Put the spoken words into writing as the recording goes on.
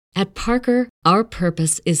At Parker, our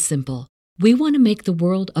purpose is simple. We want to make the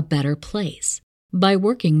world a better place by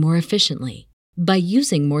working more efficiently, by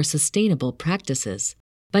using more sustainable practices,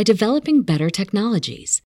 by developing better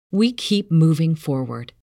technologies. We keep moving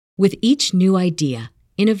forward. With each new idea,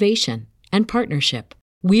 innovation, and partnership,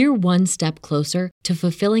 we're one step closer to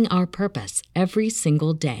fulfilling our purpose every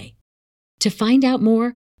single day. To find out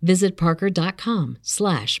more, visit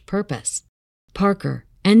parker.com/purpose. Parker,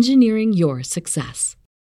 engineering your success.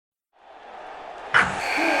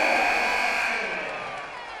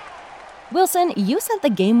 Wilson, you sent the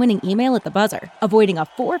game-winning email at the buzzer, avoiding a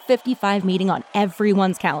 4:55 meeting on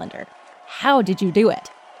everyone's calendar. How did you do it?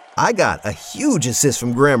 I got a huge assist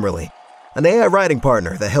from Grammarly, an AI writing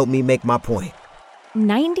partner that helped me make my point.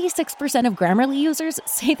 96% of Grammarly users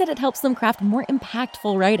say that it helps them craft more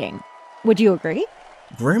impactful writing. Would you agree?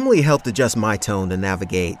 Grammarly helped adjust my tone to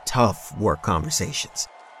navigate tough work conversations.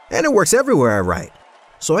 And it works everywhere I write,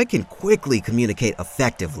 so I can quickly communicate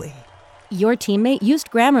effectively. Your teammate used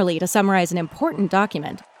Grammarly to summarize an important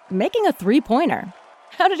document, making a 3-pointer.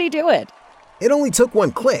 How did he do it? It only took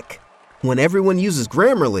one click. When everyone uses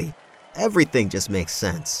Grammarly, everything just makes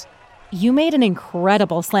sense. You made an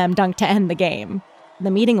incredible slam dunk to end the game.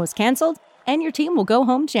 The meeting was canceled, and your team will go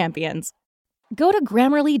home champions. Go to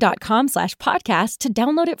Grammarly.com/podcast to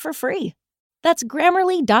download it for free. That's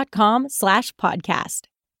Grammarly.com/podcast.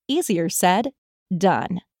 Easier said,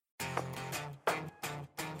 done.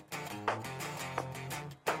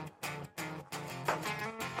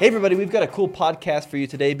 Hey everybody, we've got a cool podcast for you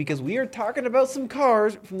today because we are talking about some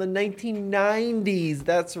cars from the 1990s.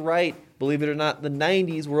 That's right. Believe it or not, the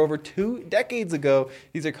 90s were over 2 decades ago.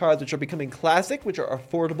 These are cars which are becoming classic, which are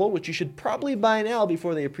affordable, which you should probably buy now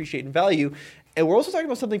before they appreciate in value. And we're also talking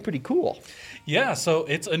about something pretty cool. Yeah, so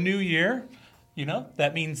it's a new year. You know,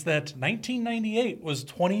 that means that 1998 was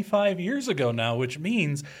 25 years ago now, which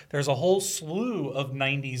means there's a whole slew of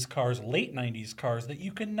 90s cars, late 90s cars, that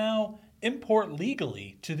you can now import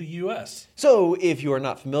legally to the U.S. So if you are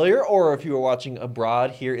not familiar, or if you are watching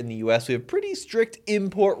abroad here in the U.S., we have pretty strict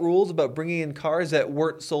import rules about bringing in cars that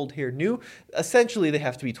weren't sold here new. Essentially, they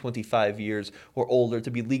have to be 25 years or older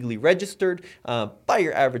to be legally registered by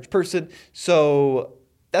your average person. So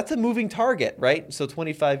that's a moving target, right? So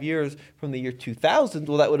 25 years from the year 2000,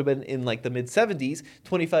 well, that would have been in like the mid-70s.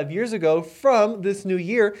 25 years ago from this new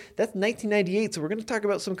year, that's 1998. So we're going to talk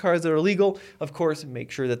about some cars that are legal. Of course,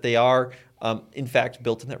 make sure that they are, in fact,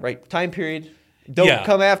 built in that right time period. Don't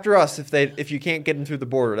come after us if you can't get them through the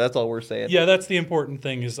border. That's all we're saying. Yeah, that's the important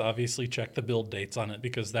thing, is obviously check the build dates on it,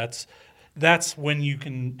 because that's when you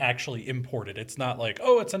can actually import it. It's not like,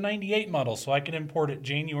 oh, it's a 98 model, so I can import it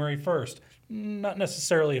January 1st. Not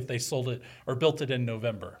necessarily if they sold it or built it in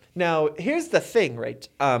November. Now, here's the thing, right?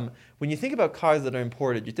 When you think about cars that are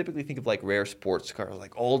imported, you typically think of like rare sports cars,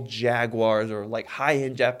 like old Jaguars or like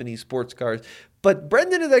high-end Japanese sports cars. But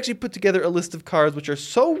Brendan has actually put together a list of cars which are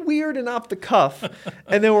so weird and off the cuff.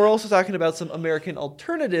 And then we're also talking about some American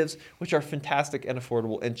alternatives, which are fantastic and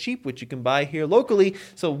affordable and cheap, which you can buy here locally.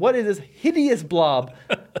 So what is this hideous blob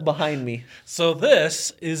behind me? So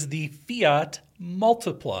this is the Fiat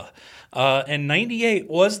Multipla. And 98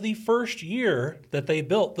 was the first year that they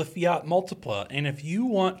built the Fiat Multipla. And if you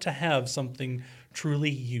want to have something truly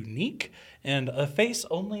unique and a face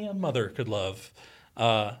only a mother could love,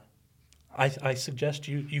 I suggest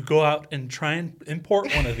you go out and try and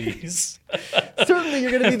import one of these. Certainly, you're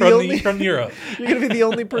going to be from Europe. You're going to be the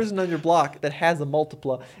only person on your block that has a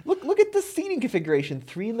Multipla. Look at the seating configuration: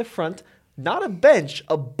 3 in the front, not a bench,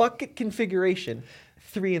 a bucket configuration.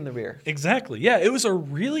 3 in the rear. Exactly. Yeah, it was a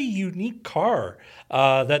really unique car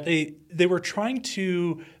that they were trying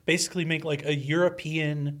to basically make like a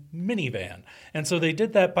European minivan. And so they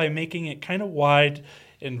did that by making it kind of wide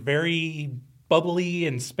and very bubbly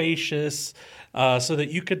and spacious so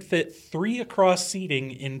that you could fit 3 across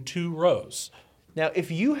seating in 2 rows. Now,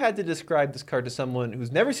 if you had to describe this car to someone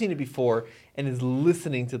who's never seen it before and is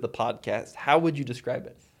listening to the podcast, how would you describe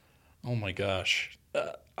it? Oh my gosh.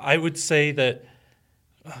 I would say that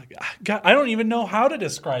God, I don't even know how to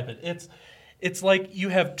describe it. It's like you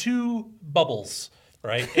have 2 bubbles,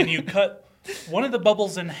 right? And you cut one of the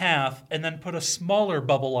bubbles in half and then put a smaller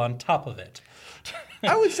bubble on top of it.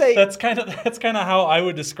 I would say that's kind of how I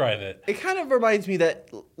would describe it. It kind of reminds me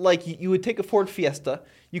that like you would take a Ford Fiesta,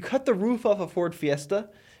 you cut the roof off a Ford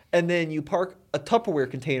Fiesta, and then you park a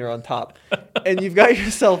Tupperware container on top, and you've got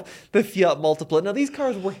yourself the Fiat Multipla. Now, these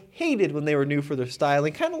cars were hated when they were new for their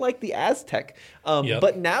styling, kind of like the Aztek,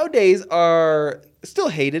 but nowadays are still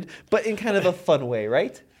hated, but in kind of a fun way,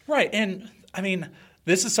 right? Right, and I mean,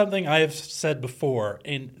 this is something I have said before.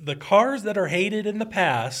 In the cars that are hated in the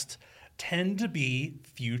past tend to be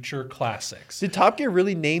future classics. Did Top Gear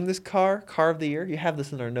really name this car of the year? You have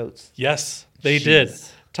this in our notes. Yes, they Jeez. did.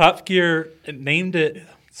 Top Gear named it.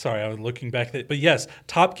 Sorry, I was looking back at it. But yes,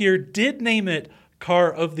 Top Gear did name it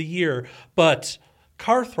Car of the Year, but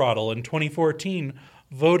Car Throttle in 2014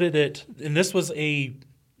 voted it, and this was a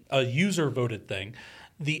user voted thing,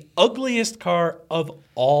 the ugliest car of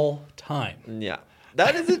all time. Yeah.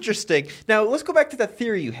 That is interesting. Now, let's go back to that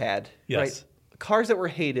theory you had. Yes. Right? Cars that were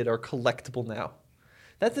hated are collectible now.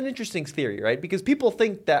 That's an interesting theory, right? Because people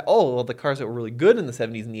think that, oh, well, the cars that were really good in the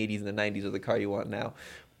 70s and the 80s and the 90s are the car you want now.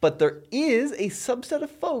 But there is a subset of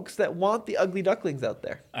folks that want the ugly ducklings out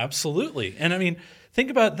there. Absolutely. And I mean, think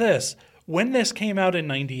about this. When this came out in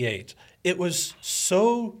 98, it was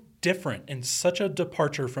so different and such a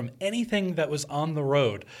departure from anything that was on the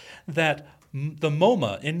road that the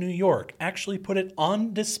MoMA in New York actually put it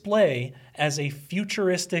on display as a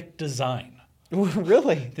futuristic design.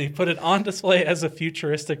 Really? They put it on display as a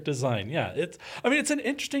futuristic design. Yeah, it's an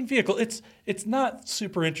interesting vehicle. It's not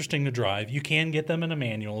super interesting to drive. You can get them in a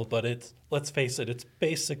manual, but let's face it, it's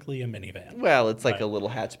basically a minivan. Well, it's like a little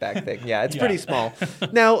hatchback thing. Yeah, it's Yeah. pretty small.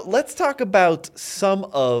 Now, let's talk about some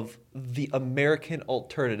of the American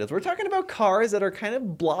alternatives. We're talking about cars that are kind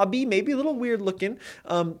of blobby, maybe a little weird looking,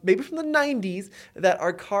 maybe from the 90s, that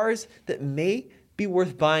are cars that may be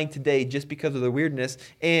worth buying today just because of the weirdness.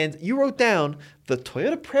 And you wrote down the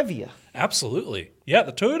Toyota Previa. Absolutely. Yeah,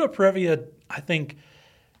 the Toyota Previa, I think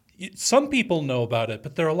some people know about it,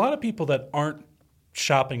 but there are a lot of people that aren't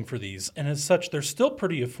shopping for these. And as such, they're still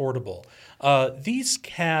pretty affordable. These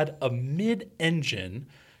had a mid-engine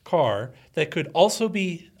car that could also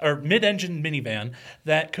be, or mid-engine minivan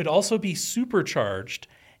that could also be supercharged,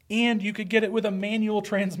 and you could get it with a manual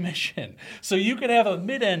transmission. So you could have a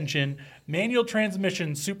mid-engine manual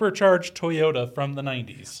transmission supercharged Toyota from the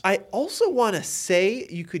 90s. I also want to say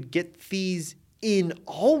you could get these in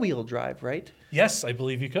all-wheel drive, right? Yes, I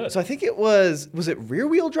believe you could. So I think it was it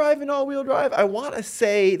rear-wheel drive and all-wheel drive? I want to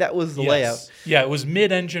say that was the layout. Yeah, it was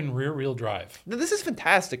mid-engine rear-wheel drive. Now, this is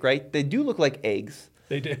fantastic, right? They do look like eggs.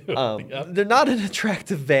 They do. Yep. They're not an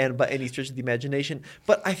attractive van by any stretch of the imagination,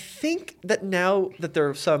 but I think that now that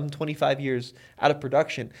they're some 25 years out of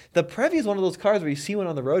production, the Previa is one of those cars where you see one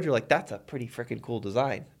on the road, you're like, that's a pretty freaking cool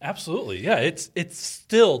design. Absolutely. Yeah, it's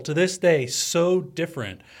still to this day so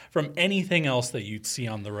different from anything else that you'd see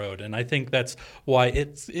on the road. And I think that's why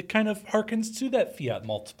it kind of harkens to that Fiat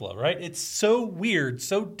Multipla, right? It's so weird,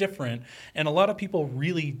 so different, and a lot of people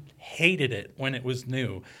really hated it when it was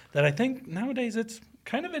new that I think nowadays it's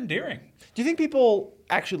kind of endearing. Do you think people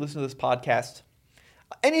actually listen to this podcast?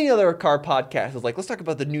 Any other car podcast is like, let's talk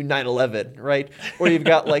about the new 911, right? Or you've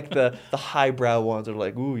got like the highbrow ones that are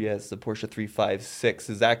like, ooh, yes, the Porsche 356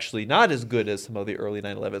 is actually not as good as some of the early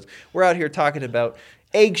 911s. We're out here talking about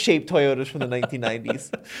egg-shaped Toyotas from the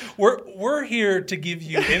 1990s. We're here to give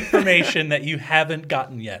you information that you haven't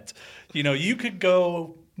gotten yet. You know, you could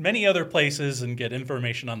go many other places and get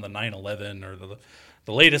information on the 911 or the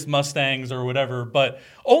latest Mustangs or whatever, but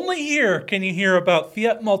only here can you hear about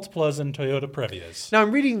Fiat Multiplas and Toyota Previas. Now,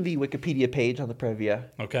 I'm reading the Wikipedia page on the Previa,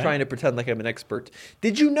 Okay. trying to pretend like I'm an expert.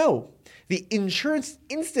 Did you know the Insurance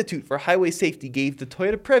Institute for Highway Safety gave the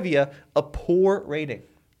Toyota Previa a poor rating?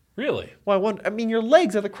 Really? Well, your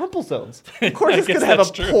legs are the crumple zones. Of course I it's guess going to have a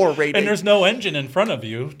that's true. poor rating. And there's no engine in front of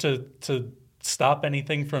you to stop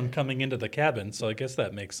anything from coming into the cabin, so I guess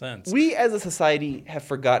that makes sense. We as a society have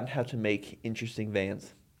forgotten how to make interesting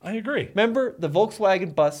vans. I agree. Remember the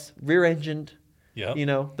Volkswagen bus, rear-engined, Yep. you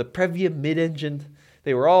know, the Previa mid-engined.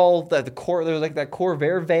 They were all the core. There was like that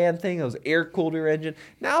Corvair van thing. That was air-cooled rear-engine.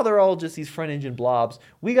 Now they're all just these front-engine blobs.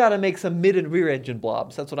 We got to make some mid and rear-engine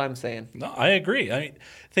blobs. That's what I'm saying. No, I agree. I mean,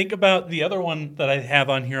 think about the other one that I have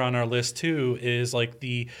on here on our list too is like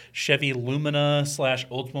the Chevy Lumina /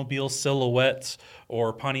 Oldsmobile Silhouette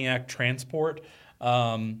or Pontiac Transport.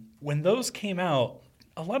 When those came out,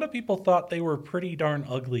 a lot of people thought they were pretty darn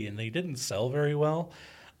ugly and they didn't sell very well.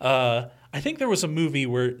 I think there was a movie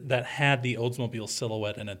that had the Oldsmobile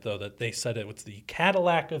Silhouette in it, though, that they said it was the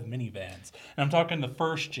Cadillac of minivans. And I'm talking the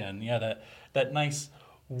first gen, yeah, that nice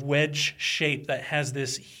wedge shape that has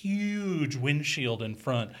this huge windshield in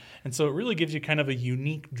front. And so it really gives you kind of a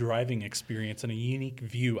unique driving experience and a unique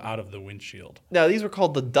view out of the windshield. Now, these were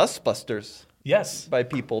called the Dustbusters Yes. by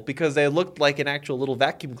people because they looked like an actual little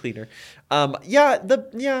vacuum cleaner. I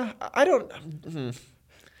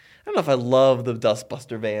don't know if I love the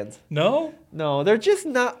Dustbuster vans. No? No, they're just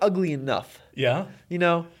not ugly enough. Yeah. You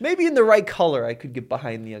know, maybe in the right color, I could get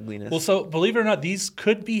behind the ugliness. Well, so believe it or not, these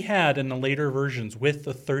could be had in the later versions with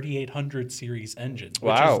the 3800 series engine, which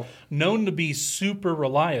Wow. is known to be super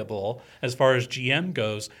reliable as far as GM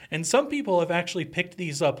goes. And some people have actually picked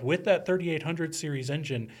these up with that 3800 series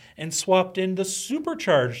engine and swapped in the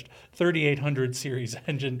supercharged 3800 series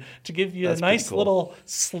engine to give you That's a nice pretty cool. little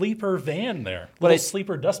sleeper van there, But little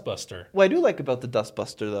sleeper dustbuster. What I do like about the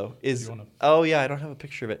Dustbuster, though, is wanna- oh yeah, I don't have a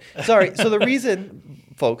picture of it. Sorry. So the reason,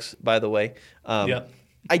 folks, by the way, Yeah.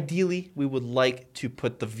 ideally we would like to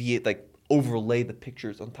put the V8 like overlay the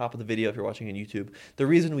pictures on top of the video if you're watching on YouTube. The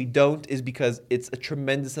reason we don't is because it's a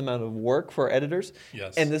tremendous amount of work for our editors.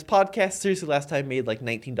 Yes. And this podcast seriously last time made like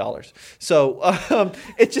 $19. So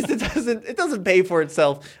it doesn't pay for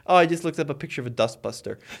itself. Oh, I just looked up a picture of a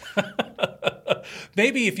Dustbuster.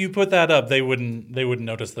 Maybe if you put that up, they wouldn't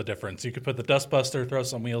notice the difference. You could put the dustbuster, throw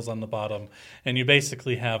some wheels on the bottom, and you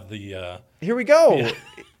basically have the. Here we go. Yeah.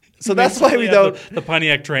 So that's why we basically don't. have the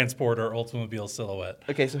Pontiac Transporter Oldsmobile silhouette.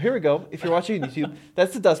 Okay, so here we go. If you're watching on YouTube,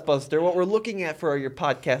 that's the Dustbuster. What we're looking at for your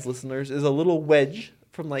podcast listeners is a little wedge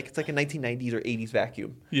from it's like a 1990s or 80s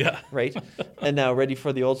vacuum, Yeah. right? And now ready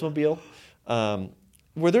for the Oldsmobile.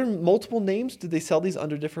 Were there multiple names? Did they sell these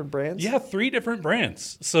under different brands? Yeah, 3 different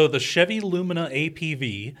brands. So the Chevy Lumina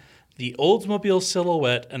APV, the Oldsmobile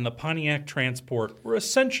Silhouette, and the Pontiac Transport were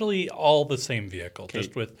essentially all the same vehicle,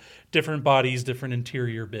 just with different bodies, different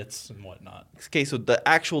interior bits, and whatnot. Okay, so the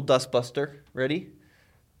actual Dustbuster. Ready?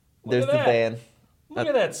 Look There's at the that. van. Look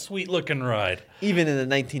at that sweet-looking ride. Even in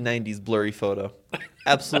the 1990s blurry photo.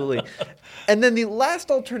 Absolutely. And then the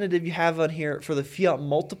last alternative you have on here for the Fiat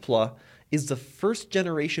Multipla is the first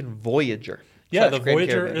generation Voyager. Yeah, slash the Grand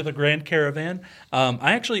Voyager Caravan. or the Grand Caravan.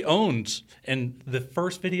 I actually owned, and the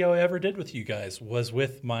first video I ever did with you guys was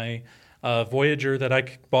with my Voyager that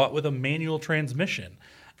I bought with a manual transmission.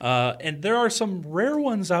 And there are some rare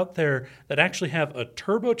ones out there that actually have a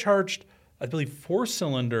turbocharged, I believe,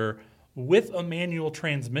 4-cylinder with a manual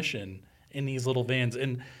transmission in these little vans.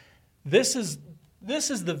 And this is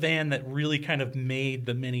the van that really kind of made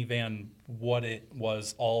the minivan what it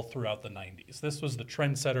was all throughout the 90s. This was the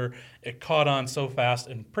trendsetter. It caught on so fast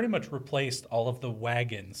and pretty much replaced all of the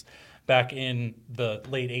wagons back in the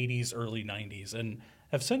late 80s, early 90s, and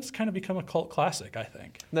have since kind of become a cult classic, I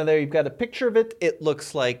think. Now there you've got a picture of it. It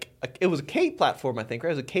looks like it was a K platform, I think, right?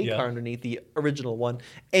 It was a K Yeah. car underneath the original one,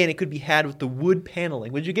 and it could be had with the wood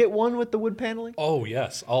paneling. Would you get one with the wood paneling? Oh,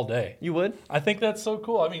 yes, all day. You would? I think that's so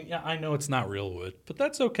cool. I mean, yeah, I know it's not real wood, but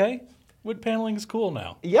that's okay. Wood paneling is cool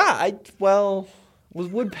now. Yeah. Was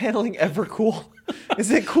wood paneling ever cool?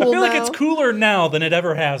 Is it cool I feel now? like it's cooler now than it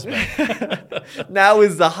ever has been. Now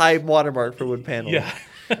is the high watermark for wood paneling. Yeah.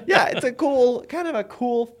 Yeah, it's a cool,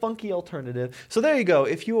 funky alternative. So there you go.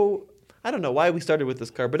 If you, I don't know why we started with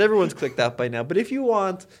this car, but everyone's clicked out by now. But if you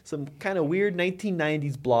want some kind of weird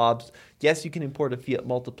 1990s blobs, yes, you can import a Fiat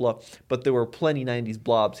Multipla, but there were plenty 90s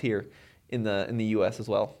blobs here in the U.S. as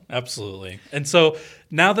well. Absolutely. And so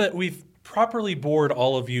now that we've properly bored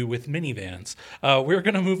all of you with minivans, we're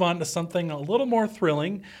going to move on to something a little more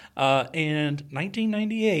thrilling. And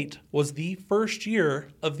 1998 was the first year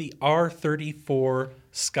of the R34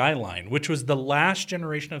 Skyline, which was the last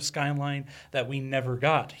generation of Skyline that we never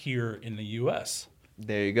got here in the U.S.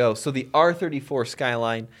 There you go. So the R34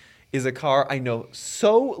 Skyline is a car I know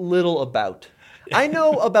so little about. I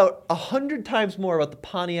know about 100 times more about the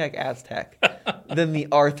Pontiac Aztek than the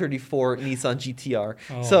R34 Nissan GTR.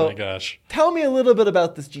 Oh my gosh. Tell me a little bit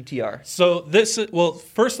about this GTR. So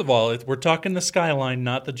first of all, we're talking the Skyline,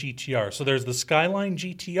 not the GTR. So there's the Skyline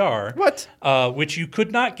GTR. What? Which you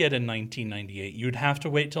could not get in 1998. You'd have to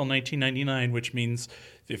wait till 1999, which means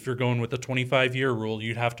if you're going with the 25-year rule,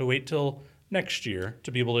 you'd have to wait till next year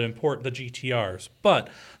to be able to import the GTRs. But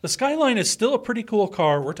the Skyline is still a pretty cool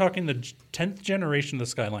car. We're talking the 10th generation of the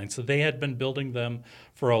Skyline, so they had been building them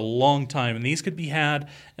for a long time. And these could be had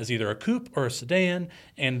as either a coupe or a sedan,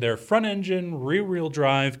 and their front engine, rear-wheel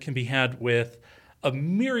drive can be had with a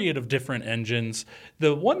myriad of different engines.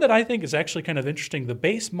 The one that I think is actually kind of interesting, the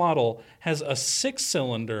base model has a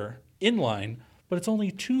 6-cylinder inline, but it's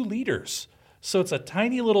only 2 liters. So it's a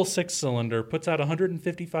tiny little 6-cylinder, puts out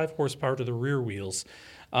 155 horsepower to the rear wheels.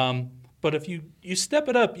 But if you step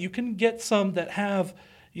it up, you can get some that have,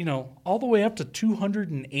 all the way up to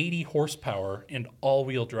 280 horsepower and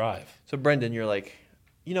all-wheel drive. So Brendan, you're like,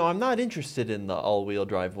 I'm not interested in the all-wheel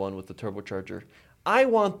drive one with the turbocharger. I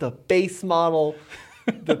want the base model,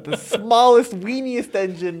 the smallest, weeniest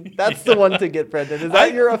engine. That's the one to get, Brendan. Is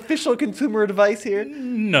that your official consumer advice here?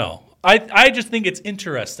 No. I just think it's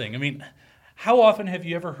interesting. I mean, how often have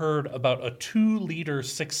you ever heard about a 2-liter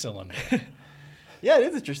 6-cylinder? Yeah, it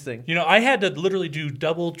is interesting. I had to literally do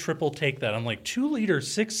double, triple take that. I'm like, 2-liter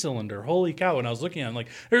 6-cylinder. Holy cow. When I was looking at it, I'm like,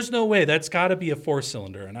 there's no way. That's got to be a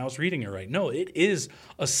 4-cylinder. And I was reading it right. No, it is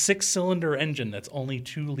a 6-cylinder engine that's only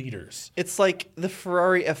 2 liters. It's like the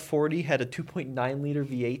Ferrari F40 had a 2.9-liter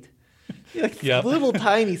V8. Like Yep. little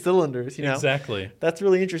tiny cylinders, Exactly. That's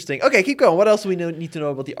really interesting. Okay, keep going. What else do we need to know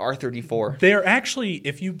about the R34? They're actually,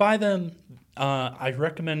 if you buy them, I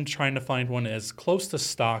recommend trying to find one as close to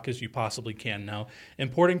stock as you possibly can. Now,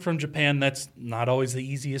 importing from Japan, that's not always the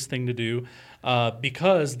easiest thing to do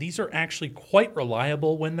because these are actually quite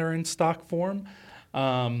reliable when they're in stock form.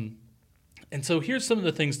 And so here's some of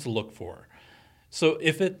the things to look for. So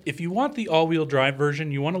if you want the all-wheel drive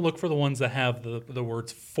version, you want to look for the ones that have the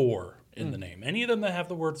words 4 in the name. Any of them that have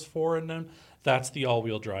the words 4 in them, that's the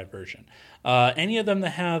all-wheel drive version. Any of them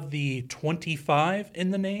that have the 25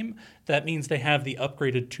 in the name, that means they have the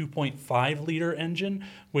upgraded 2.5-liter engine,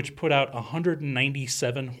 which put out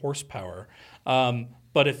 197 horsepower.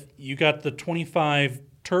 But if you got the 25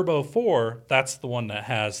 Turbo 4, that's the one that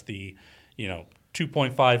has the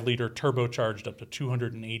 2.5-liter turbocharged up to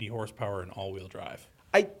 280 horsepower and all-wheel drive.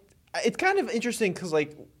 It's kind of interesting because,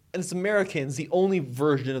 as Americans, the only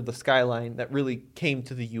version of the Skyline that really came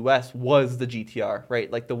to the U.S. was the GTR,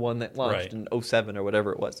 right? Like the one that launched in 07 or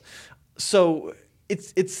whatever it was. So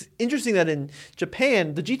it's interesting that in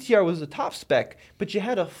Japan, the GTR was the top spec, but you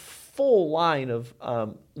had a full line of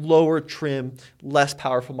lower trim, less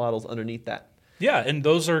powerful models underneath that. Yeah, and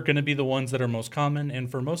those are going to be the ones that are most common, and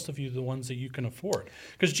for most of you, the ones that you can afford.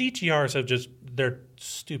 Because GTRs they're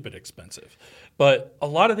stupid expensive. But a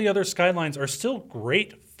lot of the other Skylines are still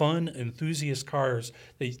great, fun, enthusiast cars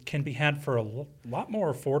that can be had for a lot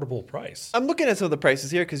more affordable price. I'm looking at some of the prices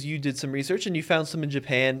here because you did some research and you found some in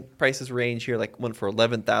Japan. Prices range here, like one for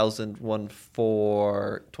 $11,000, one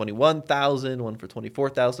for $21,000, one for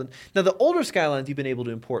 $24,000. Now, the older Skylines you've been able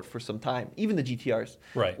to import for some time, even the GTRs,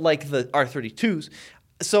 right, like the R32s.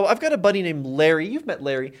 So I've got a buddy named Larry. You've met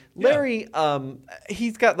Larry. Larry,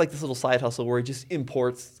 he's got like this little side hustle where he just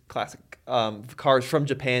imports classic cars from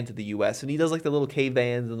Japan to the U.S. And he does like the little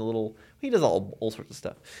K-vans and he does all sorts of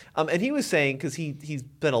stuff. And he was saying, because he's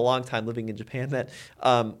been a long time living in Japan, that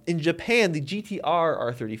in Japan, the GTR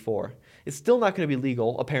R34 is still not going to be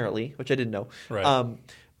legal, apparently, which I didn't know. Right.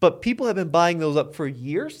 But people have been buying those up for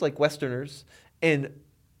years, like Westerners, and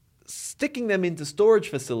sticking them into storage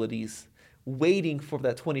facilities waiting for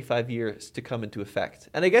that 25 years to come into effect.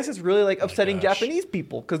 And I guess it's really like upsetting Japanese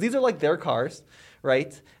people because these are like their cars,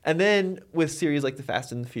 right? And then with series like the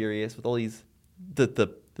Fast and the Furious, with all these, the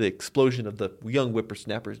explosion of the young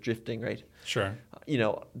whippersnappers drifting, right? Sure.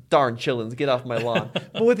 Darn chillins, get off my lawn.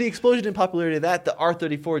 But with the explosion in popularity of that, the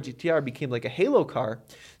R34 GTR became like a halo car.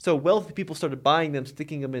 So wealthy people started buying them,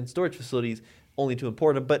 sticking them in storage facilities, only to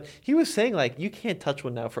import them. But he was saying, you can't touch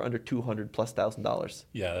one now for under $200,000+.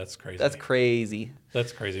 Yeah, that's crazy. That's crazy.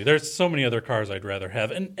 That's crazy. There's so many other cars I'd rather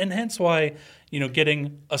have. And hence why,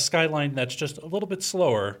 getting a Skyline that's just a little bit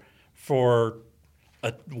slower for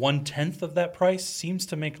a 1/10 of that price seems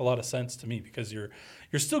to make a lot of sense to me because you're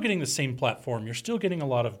still getting the same platform. You're still getting a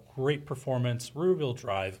lot of great performance, rear-wheel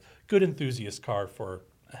drive, good enthusiast car for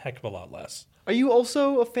a heck of a lot less. Are you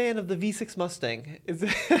also a fan of the V6 Mustang?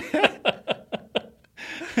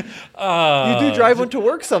 You do drive one to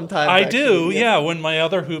work sometimes. I do, yeah. When my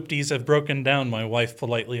other hoopties have broken down, my wife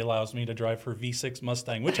politely allows me to drive her V6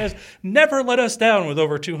 Mustang, which has never let us down with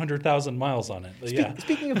over 200,000 miles on it. But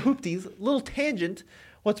Speaking of hoopties, little tangent.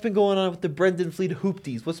 What's been going on with the Brendan Fleet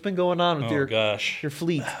hoopties? What's been going on with your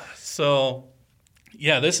fleet? So,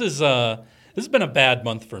 yeah, this has been a bad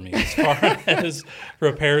month for me as far as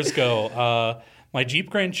repairs go. My Jeep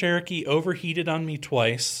Grand Cherokee overheated on me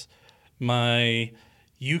twice. My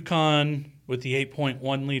Yukon with the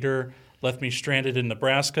 8.1 liter left me stranded in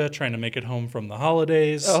Nebraska trying to make it home from the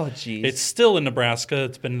holidays. Oh, geez. It's still in Nebraska.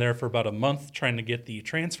 It's been there for about a month trying to get the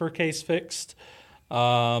transfer case fixed.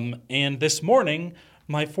 And this morning,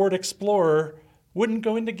 my Ford Explorer wouldn't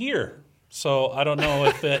go into gear. So I don't know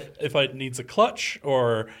if it needs a clutch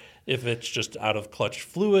or if it's just out of clutch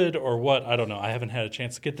fluid or what. I don't know. I haven't had a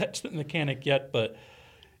chance to get that to the mechanic yet, but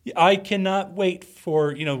I cannot wait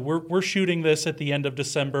for, we're shooting this at the end of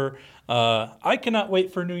December. I cannot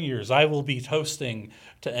wait for New Year's. I will be toasting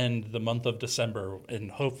to end the month of December, and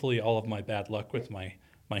hopefully all of my bad luck with my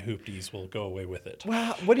hoopties will go away with it.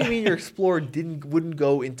 Wow, what do you mean your Explorer wouldn't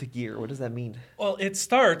go into gear? What does that mean? Well, it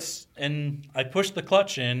starts, and I push the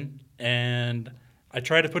clutch in, and I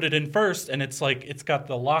try to put it in first, and it's like it's got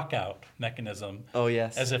the lockout mechanism. Oh,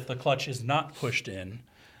 yes. As if the clutch is not pushed in.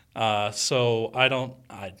 I'm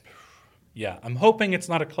hoping it's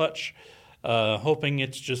not a clutch, hoping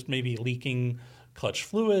it's just maybe leaking clutch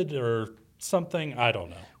fluid or something. I don't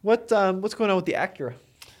know. What's going on with the Acura?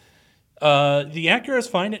 The Acura is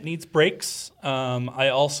fine. It needs brakes. I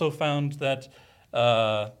also found that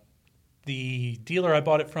the dealer I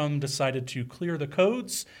bought it from decided to clear the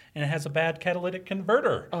codes, and it has a bad catalytic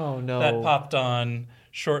converter. Oh, no. That popped on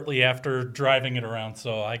shortly after driving it around.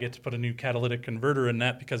 So I get to put a new catalytic converter in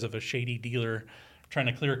that because of a shady dealer trying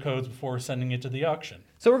to clear codes before sending it to the auction.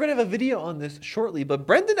 So we're going to have a video on this shortly, but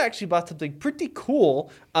Brendan actually bought something pretty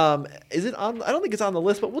cool. Is it on? I don't think it's on the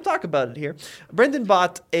list, but we'll talk about it here. Brendan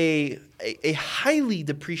bought a highly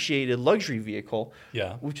depreciated luxury vehicle,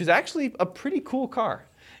 which is actually a pretty cool car.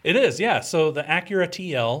 It is, yeah. So the Acura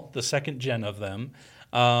TL, the second gen of them,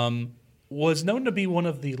 was known to be one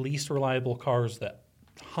of the least reliable cars that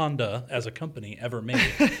Honda as a company ever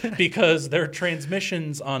made because their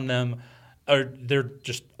transmissions on them they're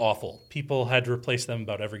just awful. People had to replace them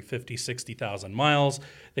about every 50, 60,000 miles.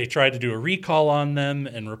 They tried to do a recall on them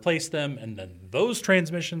and replace them, and then those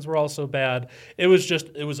transmissions were also bad. It was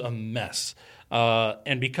a mess.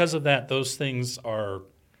 And because of that, those things are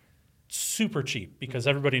super cheap because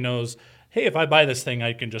everybody knows, hey, if I buy this thing,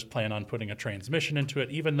 I can just plan on putting a transmission into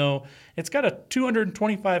it, even though it's got a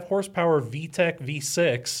 225 horsepower VTEC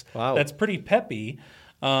V6. Wow. That's pretty peppy.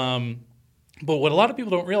 But what a lot of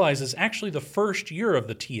people don't realize is actually the first year of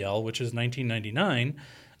the TL, which is 1999,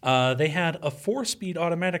 they had a 4-speed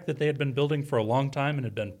automatic that they had been building for a long time and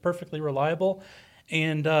had been perfectly reliable.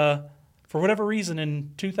 And for whatever reason,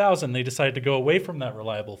 in 2000, they decided to go away from that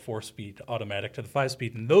reliable 4-speed automatic to the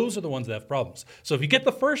 5-speed, and those are the ones that have problems. So if you get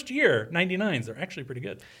the first year, 99s, they're actually pretty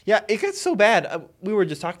good. Yeah, it gets so bad. We were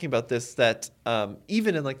just talking about this, that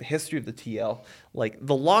even in like the history of the TL, like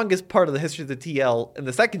the longest part of the history of the TL in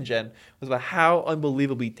the second gen was about how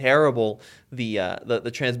unbelievably terrible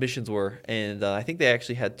the transmissions were. And I think they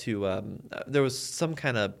actually had to, there was some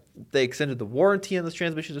kind of, they extended the warranty on those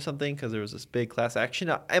transmissions or something because there was this big class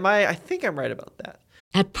action. I think I'm right about that.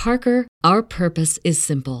 At Parker, our purpose is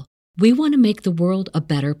simple. We want to make the world a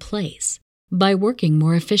better place by working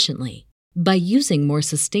more efficiently, by using more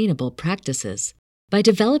sustainable practices, by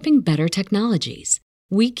developing better technologies.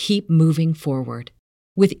 We keep moving forward.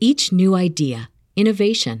 With each new idea,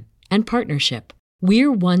 innovation, and partnership,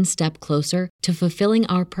 we're one step closer to fulfilling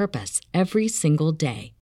our purpose every single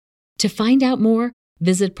day. To find out more,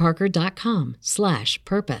 visit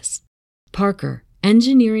parker.com/purpose. Parker,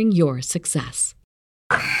 engineering your success.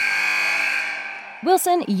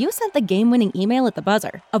 Wilson, you sent the game-winning email at the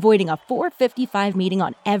buzzer, avoiding a 4:55 meeting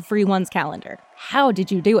on everyone's calendar. How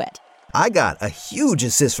did you do it? I got a huge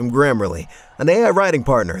assist from Grammarly, an AI writing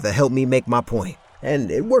partner that helped me make my point. And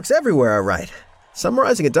it works everywhere I write.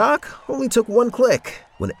 Summarizing a doc only took one click.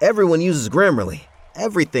 When everyone uses Grammarly,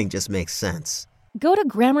 everything just makes sense. Go to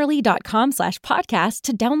Grammarly.com/podcast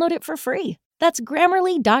to download it for free. That's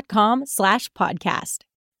Grammarly.com/podcast.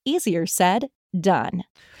 Easier said, done.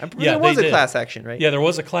 There was a class action, right? Yeah, there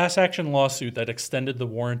was a class action lawsuit that extended the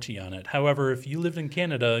warranty on it. However, if you lived in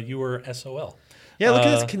Canada, you were SOL. Yeah, look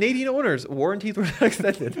at this. Canadian owners, warranties were not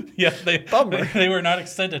extended. Yeah, they were not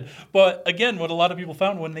extended. But again, what a lot of people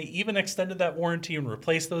found, when they even extended that warranty and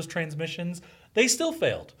replaced those transmissions, they still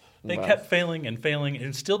failed. They kept failing,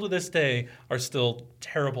 and still to this day are still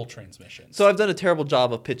terrible transmissions. So I've done a terrible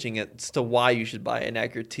job of pitching it as to why you should buy an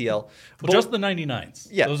Acura TL. Well, just the 99s.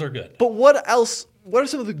 Yeah. Those are good. But what else? What are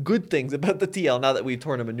some of the good things about the TL now that we've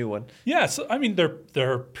torn them a new one? Yeah, so I mean,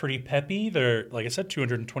 they're pretty peppy. They're, like I said,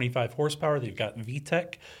 225 horsepower. They've got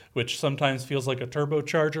VTEC, which sometimes feels like a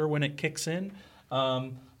turbocharger when it kicks in.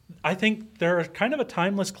 I think they're kind of a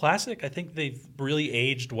timeless classic. I think they've really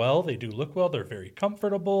aged well. They do look well. They're very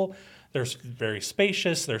comfortable. They're very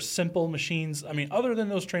spacious. They're simple machines. I mean, other than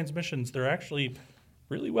those transmissions, they're actually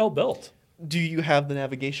really well built. Do you have the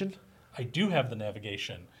navigation? I do have the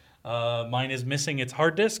navigation. Mine is missing its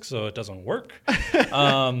hard disk, so it doesn't work.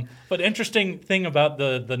 But interesting thing about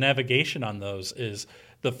the navigation on those is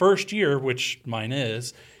the first year, which mine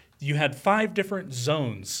is, you had 5 different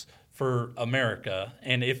zones for America.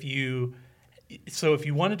 And if you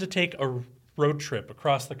wanted to take a road trip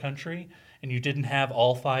across the country and you didn't have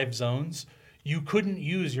all 5 zones, you couldn't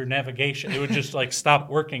use your navigation. It would just stop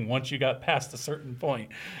working once you got past a certain point.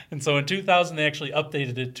 And so in 2000, they actually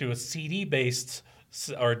updated it to a CD-based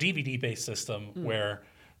or DVD-based system where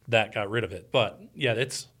that got rid of it. But yeah,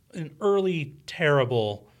 it's an early,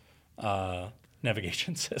 terrible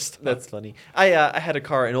navigation system. That's funny. I had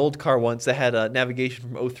an old car once that had a navigation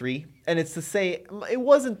from '03, and it's the same. It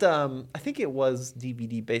wasn't. I think it was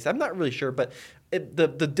DVD based. I'm not really sure, but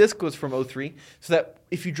the disc was from '03, so that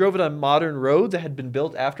if you drove it on modern roads that had been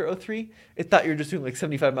built after '03, it thought you were just doing like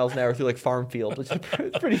 75 miles an hour through like farm field, which is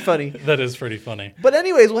pretty funny. That is pretty funny. But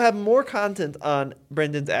anyways, we'll have more content on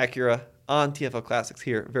Brendan's Acura on TFL Classics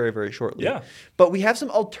here very, very shortly. Yeah. But we have some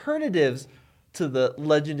alternatives to the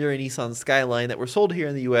legendary Nissan Skyline that were sold here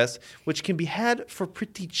in the U.S., which can be had for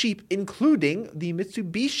pretty cheap, including the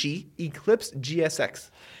Mitsubishi Eclipse GSX.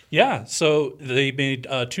 Yeah, so they made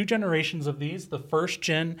 2 generations of these. The first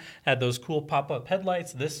gen had those cool pop-up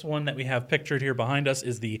headlights. This one that we have pictured here behind us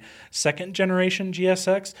is the second generation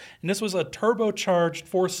GSX, and this was a turbocharged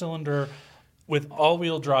 4-cylinder with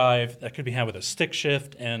all-wheel drive that could be had with a stick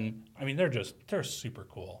shift, and I mean they're super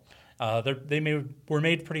cool. Were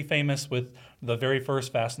made pretty famous with the very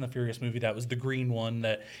first Fast and the Furious movie. That was the green one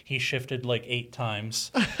that he shifted like 8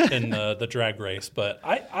 times in the drag race. But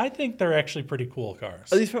I think they're actually pretty cool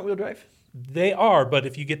cars. Are these front-wheel drive? They are, but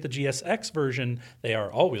if you get the GSX version, they are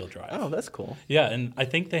all-wheel drive. Oh, that's cool. Yeah, and I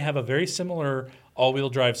think they have a very similar all-wheel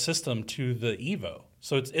drive system to the Evo.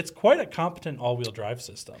 So it's quite a competent all-wheel drive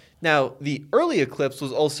system. Now, the early Eclipse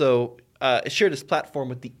was also shared its platform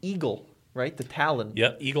with the Eagle, right? The Talon.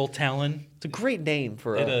 Yep, Eagle Talon. It's a great name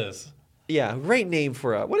for It is. Yeah, great name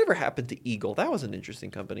for whatever happened to Eagle. That was an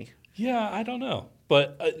interesting company. Yeah, I don't know.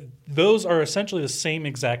 But those are essentially the same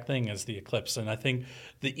exact thing as the Eclipse. And I think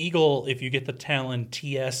the Eagle, if you get the Talon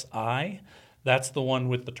TSI, that's the one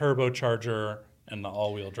with the turbocharger and the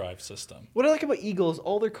all-wheel drive system. What I like about Eagle is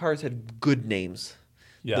all their cars had good names.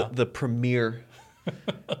 Yeah. The Premier,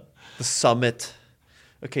 the Summit.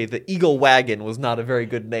 Okay, the Eagle Wagon was not a very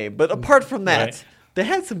good name. But apart from that, Right. They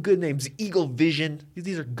had some good names. Eagle Vision.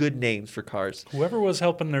 These are good names for cars. Whoever was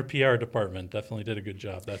helping their PR department definitely did a good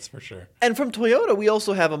job, that's for sure. And from Toyota, we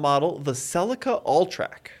also have a model, the Celica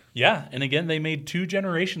All-Track. Yeah, and again, they made 2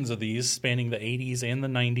 generations of these spanning the 80s and the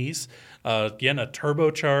 90s. Again, a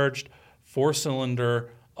turbocharged,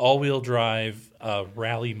 4-cylinder, all-wheel drive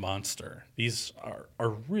rally monster. These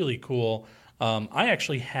are really cool. I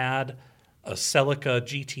actually had a Celica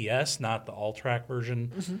GTS, not the all-track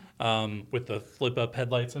version, with the flip-up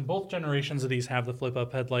headlights. And both generations of these have the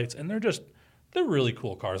flip-up headlights, and they're really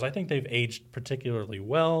cool cars. I think they've aged particularly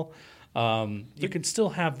well. You can still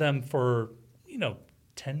have them for,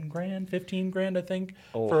 10 grand, 15 grand, I think,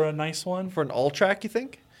 for a nice one. For an All-Track, you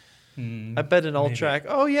think? I bet an All-Track.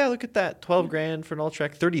 Oh, yeah, look at that. 12 grand for an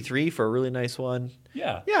All-Track, 33 for a really nice one.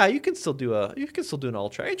 Yeah. Yeah, you can still do an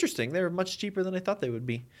All-Track. Interesting. They're much cheaper than I thought they would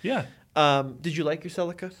be. Yeah. Did you like your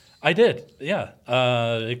Celica? I did, yeah.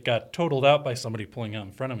 It got totaled out by somebody pulling out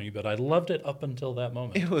in front of me, but I loved it up until that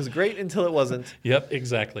moment. It was great until it wasn't. Yep,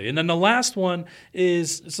 exactly. And then the last one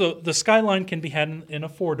is, so the Skyline can be had in a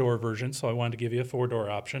 4-door version, so I wanted to give you a 4-door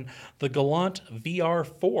option. The Galant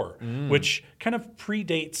VR4, which kind of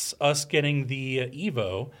predates us getting the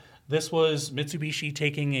Evo. This was Mitsubishi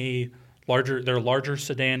taking their larger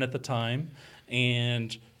sedan at the time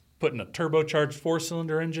and putting a turbocharged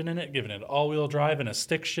 4-cylinder engine in it, giving it all-wheel drive and a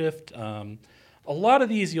stick shift. A lot of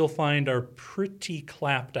these you'll find are pretty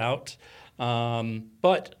clapped out,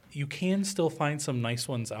 but you can still find some nice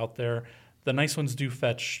ones out there. The nice ones do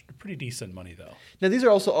fetch pretty decent money, though. Now, these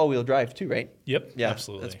are also all-wheel drive too, right? Yep, Yeah,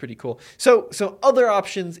 absolutely. That's pretty cool. So other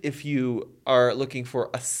options if you are looking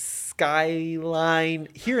for a Skyline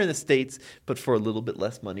here in the States, but for a little bit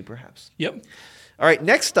less money, perhaps. Yep. All right,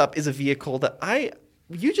 next up is a vehicle that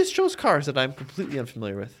you just chose cars that I'm completely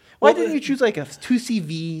unfamiliar with. Why didn't you choose like a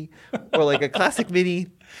 2CV or like a classic Mini?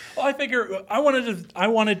 Well, I figure I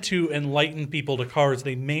wanted to enlighten people to cars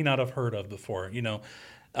they may not have heard of before.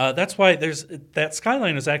 That's why that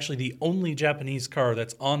Skyline is actually the only Japanese car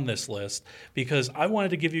that's on this list, because I wanted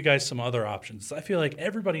to give you guys some other options. I feel like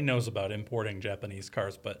everybody knows about importing Japanese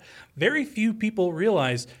cars, but very few people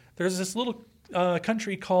realize there's this little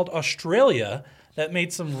country called Australia that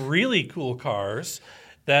made some really cool cars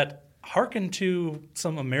that harken to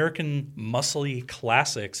some American muscly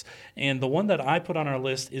classics. And the one that I put on our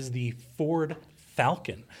list is the Ford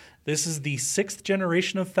Falcon. This is the 6th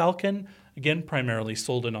generation of Falcon, again, primarily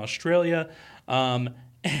sold in Australia. And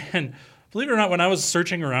believe it or not, when I was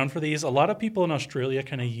searching around for these, a lot of people in Australia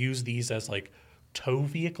kind of use these as like tow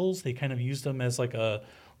vehicles. They kind of use them as like a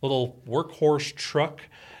little workhorse truck.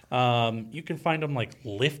 You can find them like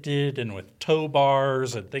lifted and with tow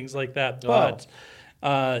bars and things like that. But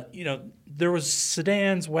there was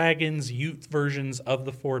sedans, wagons, ute versions of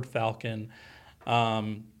the Ford Falcon.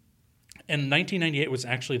 And 1998 was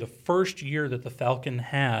actually the first year that the Falcon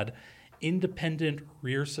had independent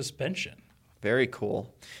rear suspension. Very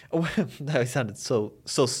cool. Oh, that sounded so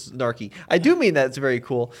snarky. I do mean that it's very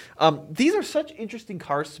cool. These are such interesting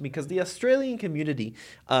cars to me because the Australian community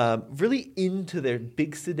really into their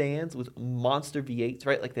big sedans with monster V8s,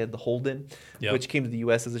 right? Like they had the Holden, which came to the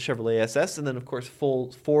U.S. as a Chevrolet SS, and then of course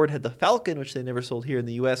Ford had the Falcon, which they never sold here in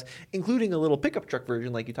the U.S., including a little pickup truck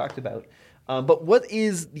version like you talked about. But what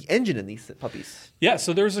is the engine in these puppies? Yeah,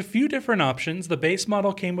 so there's a few different options. The base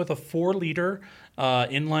model came with a 4-liter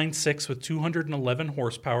inline six with 211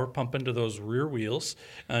 horsepower pump into those rear wheels,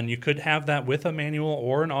 and you could have that with a manual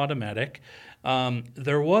or an automatic.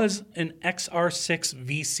 There was an XR6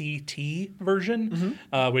 VCT version,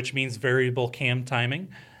 which means variable cam timing.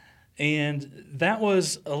 And that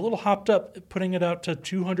was a little hopped up, putting it out to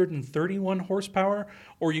 231 horsepower,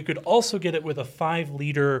 or you could also get it with a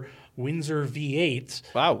 5-liter Windsor V8.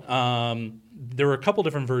 Wow. There were a couple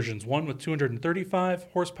different versions. One with 235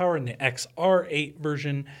 horsepower, and the XR8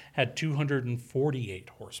 version had 248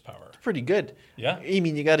 horsepower. Pretty good. Yeah. I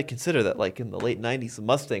mean, you got to consider that, like, in the late 90s, the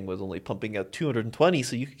Mustang was only pumping out 220,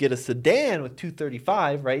 so you could get a sedan with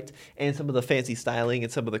 235, right? And some of the fancy styling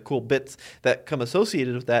and some of the cool bits that come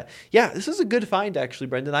associated with that. Yeah, this is a good find, actually,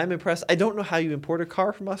 Brendan. I'm impressed. I don't know how you import a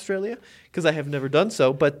car from Australia because I have never done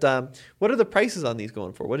so, but what are the prices on these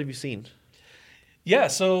going for? What have you seen? Yeah,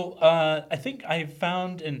 so I think I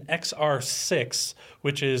found an XR6,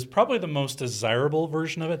 which is probably the most desirable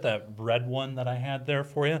version of it, that red one that I had there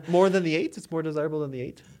for you. More than the 8? It's more desirable than the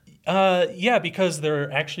 8? Yeah, because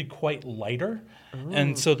they're actually quite lighter.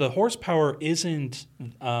 And so the horsepower isn't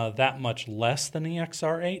that much less than the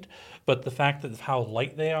XR8, but the fact that how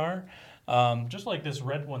light they are, just like this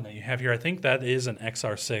red one that you have here, I think that is an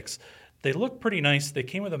XR6. They look pretty nice. They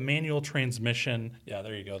came with a manual transmission. Yeah,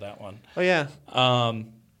 there you go, that one. Oh, yeah.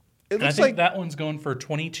 It looks I think that one's going for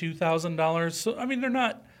 $22,000. So, I mean, they're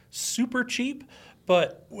not super cheap,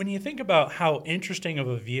 but when you think about how interesting of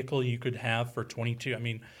a vehicle you could have for $22,000, I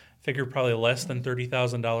mean, figure probably less than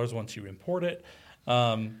 $30,000 once you import it.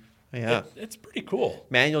 Yeah. It's pretty cool.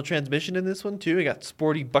 Manual transmission in this one, too. We got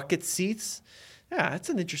sporty bucket seats. Yeah, that's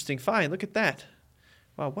an interesting find. Look at that.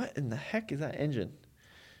 Wow, what in the heck is that engine?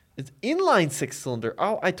 It's inline 6-cylinder.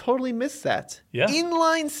 Oh, I totally missed that. Yeah.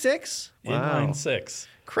 Inline 6? Wow. Inline 6.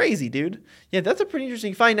 Crazy, dude. Yeah, that's a pretty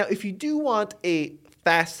interesting find. Now, if you do want a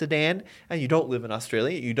fast sedan and you don't live in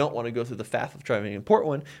Australia, you don't want to go through the faff of trying to import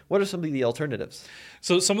one, what are some of the alternatives?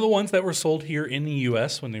 So some of the ones that were sold here in the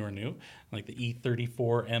U.S. when they were new, like the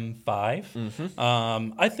E34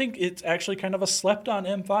 M5, I think it's actually kind of a slept-on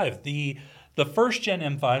M5. The first-gen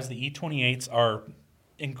M5s, the E28s, are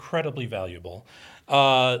incredibly valuable.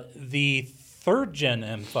 The third-gen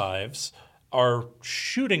M5s are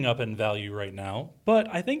shooting up in value right now, but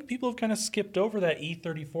I think people have kind of skipped over that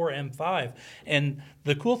E34 M5. And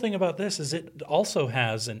the cool thing about this is it also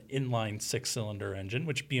has an inline 6-cylinder engine,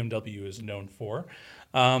 which BMW is known for,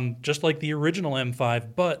 just like the original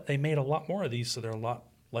M5, but they made a lot more of these, so they're a lot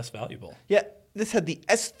less valuable. Yeah. This had the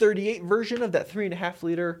S38 version of that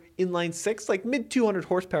 3.5-liter inline 6, like mid-200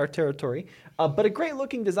 horsepower territory, but a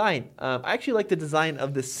great-looking design. I actually like the design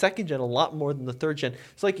of the second gen a lot more than the third gen.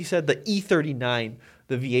 So like you said, the E39,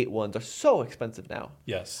 the V8 ones, are so expensive now.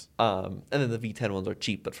 Yes. And then the V10 ones are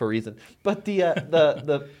cheap, but for a reason. But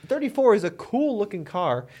the 34 is a cool-looking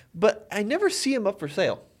car, but I never see them up for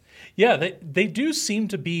sale. Yeah, they do seem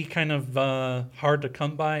to be kind of hard to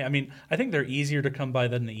come by. I mean, I think they're easier to come by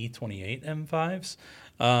than the E28 M5s.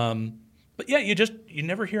 But yeah, you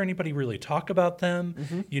never hear anybody really talk about them.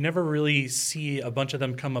 Mm-hmm. You never really see a bunch of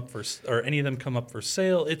them come up or any of them come up for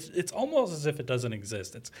sale. It's almost as if it doesn't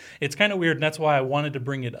exist. It's kind of weird, and that's why I wanted to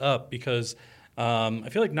bring it up because I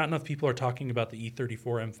feel like not enough people are talking about the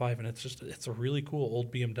E34 M5, and it's a really cool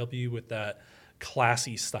old BMW with that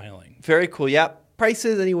classy styling. Very cool. Yeah.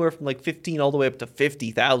 Prices anywhere from like 15 all the way up to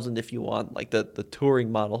 50,000 if you want, like the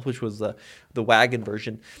touring model, which was the wagon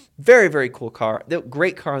version. Very, very cool car.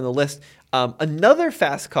 Great car on the list. Another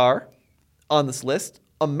fast car on this list,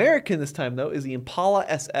 American this time though, is the Impala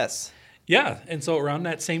SS. Yeah, and so around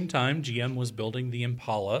that same time, GM was building the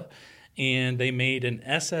Impala, and they made an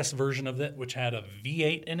SS version of it, which had a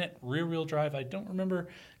V8 in it, rear-wheel drive. I don't remember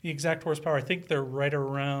the exact horsepower. I think they're right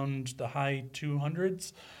around the high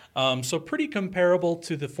 200s. So pretty comparable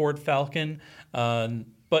to the Ford Falcon,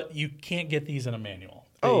 but you can't get these in a manual.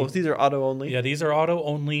 These are auto only? Yeah, these are auto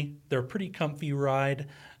only. They're a pretty comfy ride,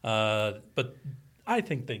 but I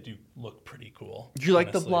think they do look pretty cool. Do you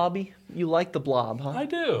like the blobby? You like the blob, huh? I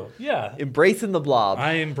do, yeah. Embracing the blob.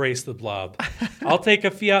 I embrace the blob. I'll take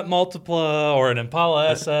a Fiat Multipla or an Impala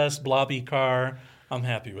SS blobby car. I'm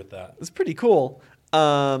happy with that. It's pretty cool.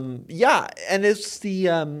 Yeah, and it's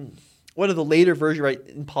the... one of the later versions, right?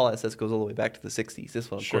 Impala SS goes all the way back to the 60s.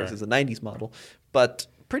 This one, of course, is a 90s model. But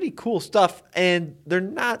pretty cool stuff. And they're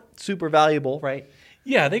not super valuable, right?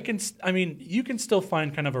 Yeah, they can. I mean, you can still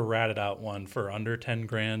find kind of a ratted out one for under 10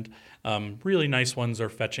 grand. Really nice ones are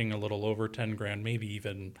fetching a little over 10 grand, maybe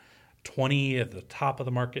even 20 at the top of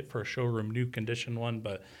the market for a showroom new condition one.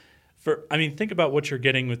 But think about what you're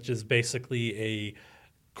getting, which is basically a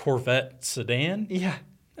Corvette sedan. Yeah.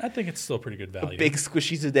 I think it's still pretty good value. A big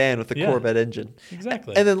squishy sedan with a Corvette engine.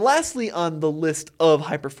 Exactly. And then lastly on the list of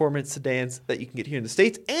high-performance sedans that you can get here in the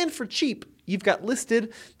States, and for cheap, you've got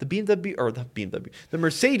listed the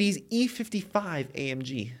Mercedes E55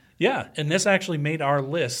 AMG. Yeah, and this actually made our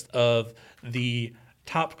list of the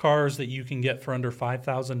top cars that you can get for under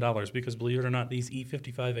 $5,000 because, believe it or not, these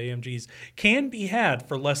E55 AMGs can be had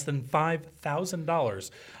for less than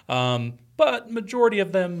 $5,000. But majority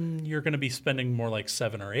of them, you're going to be spending more like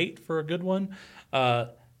 7 or 8 for a good one. I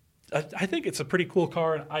think it's a pretty cool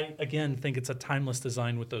car. And I, again, think it's a timeless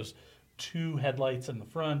design with those 2 headlights in the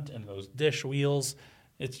front and those dish wheels.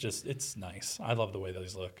 It's nice. I love the way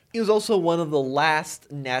those look. It was also one of the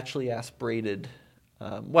last naturally aspirated.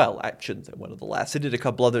 I shouldn't say one of the last. They did a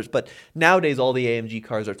couple others, but nowadays all the AMG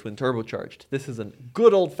cars are twin turbocharged. This is a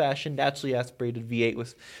good old-fashioned naturally aspirated V8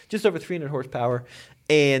 with just over 300 horsepower.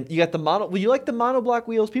 And you got the mono. Well, you like the monoblock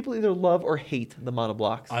wheels? People either love or hate the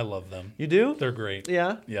monoblocks. I love them. You do? They're great.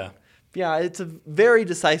 Yeah? Yeah. Yeah, it's a very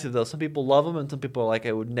decisive, though. Some people love them, and some people are like,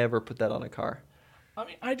 I would never put that on a car. I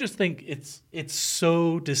mean, I just think it's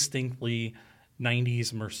so distinctly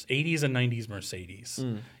 80s and 90s Mercedes,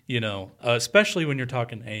 especially when you're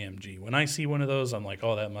talking AMG. When I see one of those, I'm like,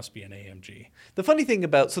 oh, that must be an AMG. The funny thing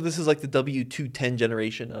about, so this is like the W210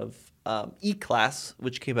 generation of E-Class,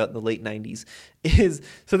 which came out in the late 90s,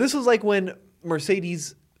 so this was like when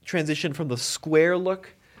Mercedes transitioned from the square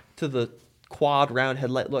look to the quad round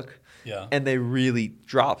headlight look. Yeah. And they really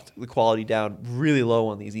dropped the quality down really low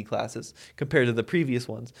on these E-Classes compared to the previous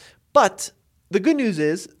ones. But the good news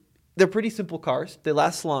is they're pretty simple cars. They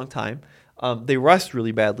last a long time. They rust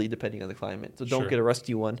really badly depending on the climate, so don't get a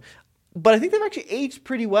rusty one. But I think they've actually aged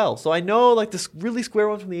pretty well. So I know like this really square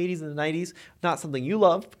ones from the 80s and the 90s, not something you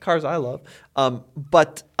love, cars I love.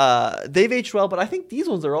 But they've aged well. But I think these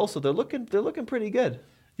ones are also they're looking pretty good.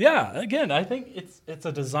 Yeah, again, I think it's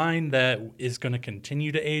a design that is going to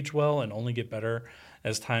continue to age well and only get better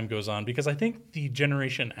as time goes on. Because I think the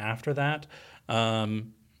generation after that, I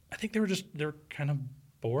think they're kind of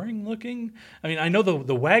boring looking. I mean, I know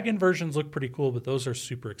the wagon versions look pretty cool, but those are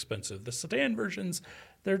super expensive. The sedan versions,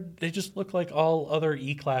 they just look like all other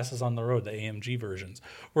E-Classes on the road, the AMG versions.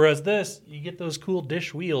 Whereas this, you get those cool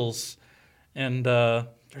dish wheels, and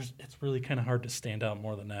it's really kind of hard to stand out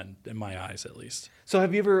more than that in my eyes, at least. So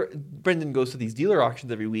have you ever? Brendan goes to these dealer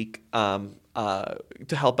auctions every week to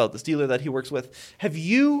help out this dealer that he works with. Have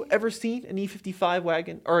you ever seen an E55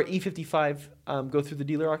 wagon or E55 go through the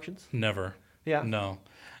dealer auctions? Never. Yeah. No.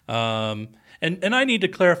 And I need to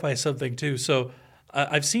clarify something too. So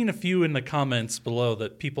I've seen a few in the comments below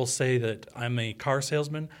that people say that I'm a car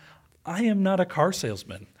salesman. I am not a car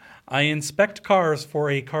salesman. I inspect cars for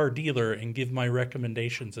a car dealer and give my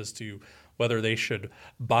recommendations as to whether they should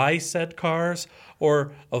buy said cars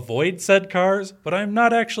or avoid said cars, but I'm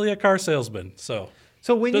not actually a car salesman. So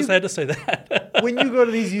when just had to say that. When you go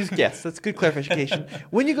to these used, yes, that's good clarification.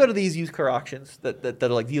 When you go to these used car auctions that are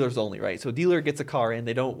like dealers only, right? So a dealer gets a car in,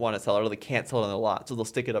 they don't want to sell it or they can't sell it on their lot, so they'll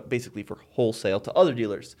stick it up basically for wholesale to other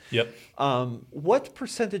dealers. Yep. What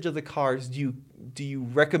percentage of the cars do you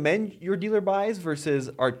recommend your dealer buys versus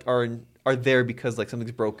are there because like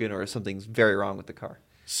something's broken or something's very wrong with the car?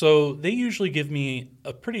 So they usually give me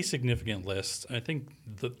a pretty significant list. I think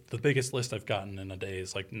the biggest list I've gotten in a day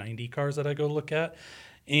is like 90 cars that I go look at.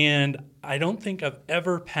 And I don't think I've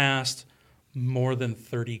ever passed more than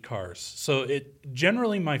 30 cars. So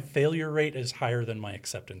generally my failure rate is higher than my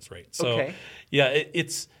acceptance rate. So okay. Yeah,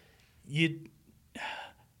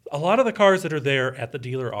 a lot of the cars that are there at the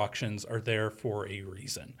dealer auctions are there for a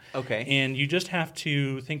reason. Okay. And you just have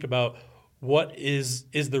to think about what is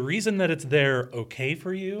the reason that it's there okay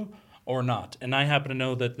for you or not? And I happen to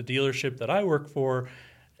know that the dealership that I work for,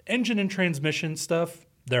 engine and transmission stuff,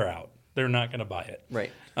 they're out. They're not going to buy it.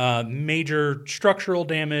 Right. Major structural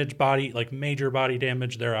damage, major body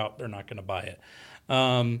damage, they're out. They're not going to buy it.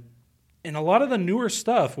 And a lot of the newer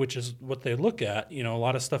stuff, which is what they look at, a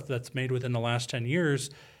lot of stuff that's made within the last 10 years,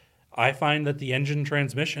 I find that the engine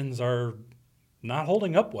transmissions are not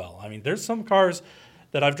holding up well. I mean, there's some cars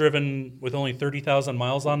that I've driven with only 30,000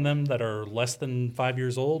 miles on them that are less than 5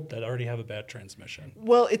 years old that already have a bad transmission.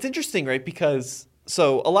 Well, it's interesting, right? Because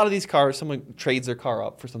so a lot of these cars, someone trades their car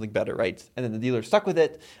up for something better, right? And then the dealer's stuck with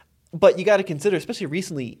it. But you got to consider, especially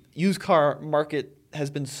recently, used car market has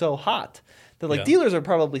been so hot that like dealers are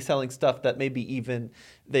probably selling stuff that maybe even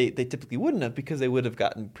they typically wouldn't have because they would have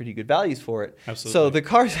gotten pretty good values for it. Absolutely. So the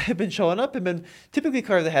cars that have been showing up have been typically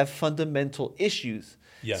cars that have fundamental issues.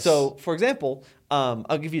 Yes. So, for example,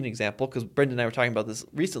 I'll give you an example because Brendan and I were talking about this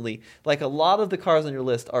recently. Like a lot of the cars on your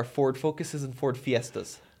list are Ford Focuses and Ford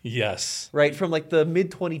Fiestas. Yes. Right? From like the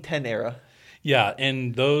mid-2010 era. Yeah,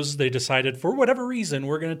 and those they decided for whatever reason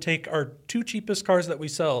we're going to take our 2 cheapest cars that we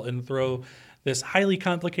sell and throw this highly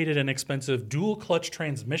complicated and expensive dual clutch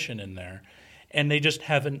transmission in there. And they just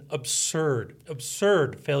have an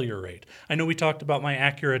absurd failure rate. I know we talked about my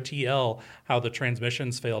Acura TL, how the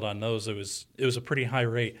transmissions failed on those. It was a pretty high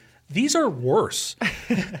rate. These are worse.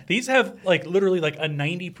 These have like literally like a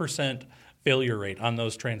 90% failure rate on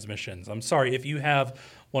those transmissions. I'm sorry if you have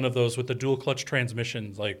one of those with the dual clutch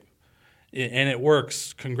transmissions, like, and it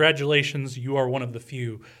works. Congratulations, you are one of the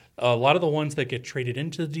few. A lot of the ones that get traded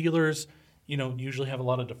into the dealers, usually have a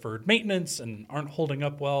lot of deferred maintenance and aren't holding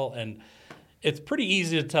up well. And it's pretty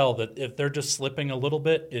easy to tell that if they're just slipping a little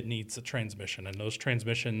bit, it needs a transmission. And those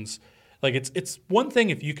transmissions, like it's one thing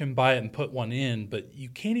if you can buy it and put one in, but you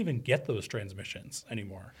can't even get those transmissions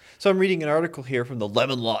anymore. So I'm reading an article here from the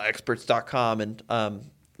lemonlawexperts.com, and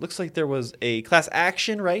looks like there was a class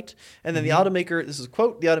action, right? And then the automaker, this is a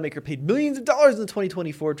quote, the automaker paid millions of dollars in the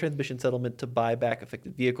 2020 Ford transmission settlement to buy back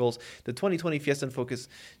affected vehicles. The 2020 Fiesta and Focus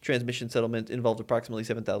transmission settlement involved approximately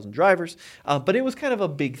 7,000 drivers. But it was kind of a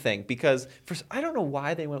big thing because I don't know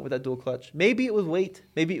why they went with that dual clutch. Maybe it was weight.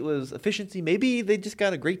 Maybe it was efficiency. Maybe they just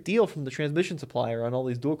got a great deal from the transmission supplier on all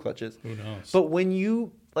these dual clutches. Who knows? But when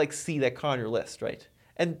you like see that car on your list, right?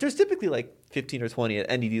 And there's typically like 15 or 20 at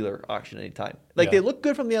any dealer auction any time. Like they look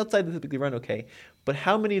good from the outside, they typically run okay. But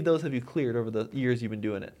how many of those have you cleared over the years you've been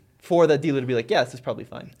doing it for that dealer to be like, yeah, this is probably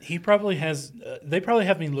fine? He probably has. They probably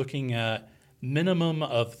have me looking at minimum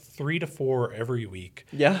of 3 to 4 every week.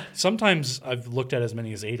 Yeah. Sometimes I've looked at as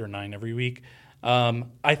many as 8 or 9 every week.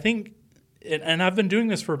 I think, and I've been doing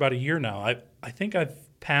this for about a year now. I think I've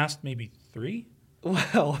passed maybe 3.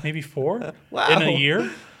 Wow. Maybe 4 Wow. in a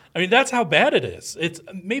year. I mean, that's how bad it is.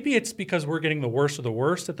 Maybe it's because we're getting the worst of the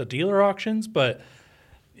worst at the dealer auctions, but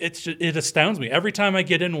it astounds me. Every time I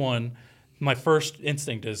get in one, my first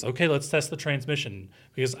instinct is, okay, let's test the transmission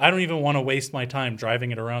because I don't even want to waste my time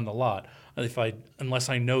driving it around the lot unless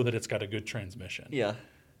I know that it's got a good transmission. Yeah,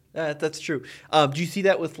 that's true. Do you see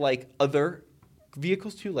that with like other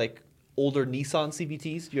vehicles too, like older Nissan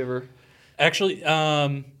CVTs? Do you ever? Actually,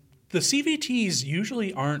 the CVTs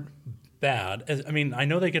usually aren't bad. I mean, I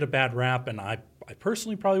know they get a bad rap, and I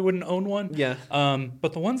personally probably wouldn't own one. Yeah.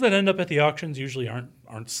 But the ones that end up at the auctions usually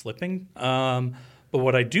aren't slipping. But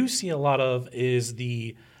what I do see a lot of is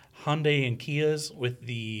the Hyundai and Kias with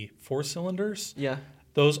the 4 cylinders. Yeah.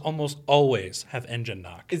 Those almost always have engine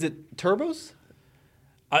knock. Is it turbos?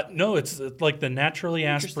 No, it's like the naturally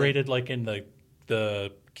aspirated, like in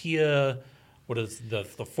the Kia. What is the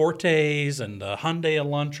Fortes and the Hyundai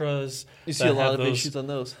Elantras? You see a lot of issues on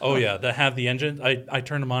those. Oh, yeah, that have the engine. I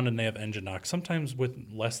turn them on and they have engine knock. Sometimes with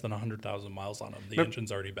less than 100,000 miles on them, the engine's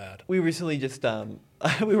already bad. We recently just,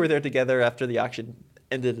 we were there together after the auction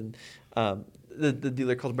ended, and the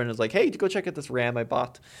dealer called Brendan and was like, hey, go check out this Ram I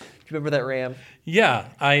bought. Do you remember that Ram?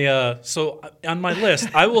 Yeah, so on my list,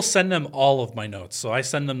 I will send them all of my notes. So I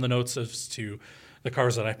send them the notes as to the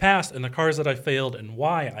cars that I passed and the cars that I failed and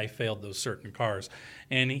why I failed those certain cars.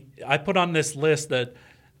 And I put on this list that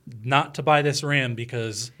not to buy this Ram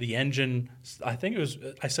because the engine, I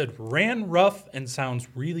said ran rough and sounds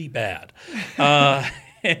really bad.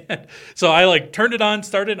 So I turned it on,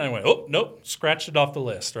 started, and I went, oh, nope, scratched it off the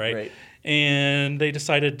list, right? And they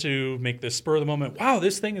decided to make this spur of the moment, wow,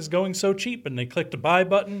 this thing is going so cheap. And they clicked a buy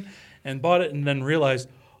button and bought it and then realized,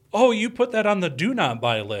 oh, you put that on the do not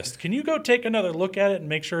buy list. Can you go take another look at it and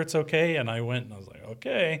make sure it's okay? And I went and I was like,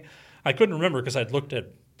 okay. I couldn't remember because I'd looked at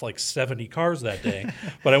like 70 cars that day.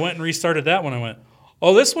 But I went and restarted that one. I went,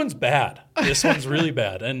 oh, this one's bad. This one's really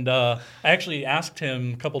bad. And I actually asked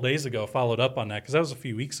him a couple days ago, followed up on that because that was a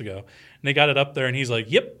few weeks ago. And they got it up there and he's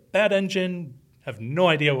like, yep, bad engine. Have no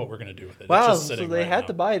idea what we're going to do with it. Wow, it's just so they had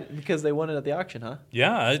to buy it because they won it at the auction, huh?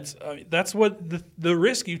 Yeah, that's what the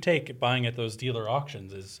risk you take buying at those dealer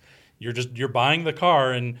auctions is. You're buying the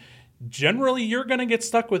car, and generally you're going to get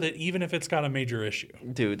stuck with it even if it's got a major issue.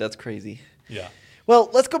 Dude, that's crazy. Yeah.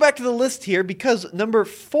 Well, let's go back to the list here because number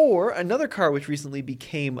 4, another car which recently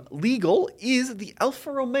became legal, is the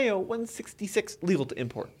Alfa Romeo 166, legal to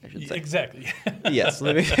import, I should say. Exactly. Yes,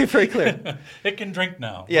 let me be very clear. It can drink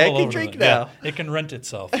now. Yeah, it can drink now. Yeah, it can rent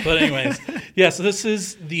itself. But anyways, so this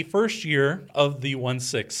is the first year of the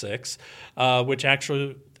 166, which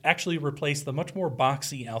actually actually replaced the much more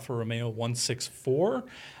boxy Alfa Romeo 164.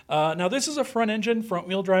 Now, this is a front-engine,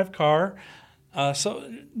 front-wheel drive car,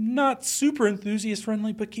 so not super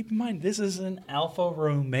enthusiast-friendly, but keep in mind, this is an Alfa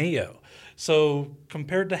Romeo. So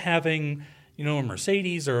compared to having, a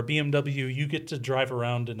Mercedes or a BMW, you get to drive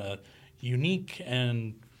around in a unique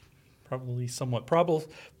and probably somewhat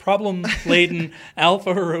problem-laden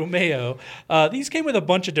Alfa Romeo. These came with a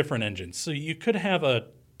bunch of different engines. So you could have a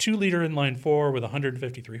 2-liter inline-4 with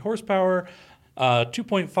 153 horsepower,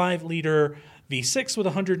 2.5-liter V6 with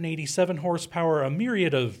 187 horsepower, a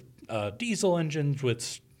myriad of diesel engines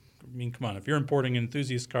with, come on, if you're importing an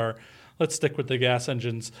enthusiast car, let's stick with the gas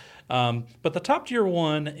engines. But the top tier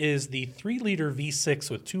one is the 3-liter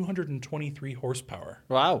V6 with 223 horsepower.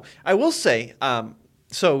 Wow. I will say,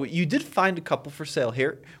 so you did find a couple for sale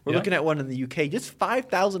here. We're looking at one in the UK, just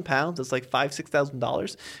 £5,000. It's like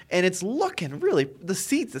 $6,000. And it's looking really, the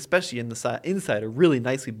seats, especially in the inside, are really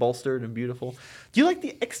nicely bolstered and beautiful. Do you like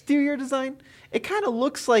the exterior design? It kind of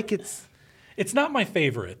looks like It's not my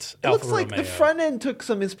favorite. It looks like the front end took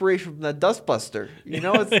some inspiration from that Dustbuster.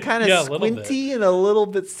 It's kind of squinty and a little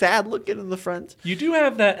bit sad looking in the front. You do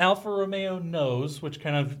have that Alfa Romeo nose, which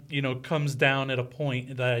kind of, comes down at a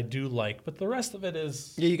point that I do like. But the rest of it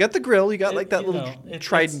is... Yeah, you got the grill. You got that little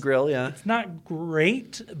Trident grill, yeah. It's not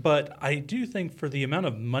great, but I do think for the amount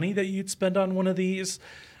of money that you'd spend on one of these,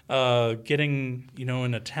 getting,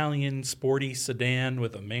 an Italian sporty sedan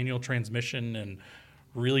with a manual transmission and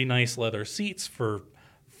really nice leather seats for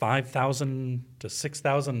 $5,000 to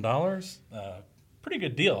 $6,000. Pretty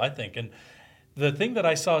good deal, I think. And the thing that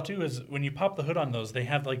I saw too is when you pop the hood on those, they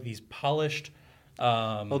have like these polished.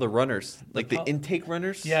 The runners, like the intake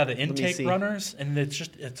runners. Yeah, the intake runners, and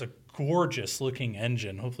it's a gorgeous looking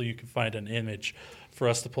engine. Hopefully, you can find an image for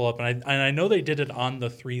us to pull up. And I know they did it on the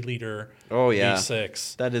 3-liter.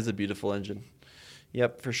 V6. That is a beautiful engine.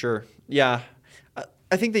 Yep, for sure. Yeah.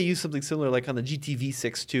 I think they use something similar like on the GT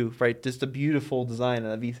V6 too, right? Just a beautiful design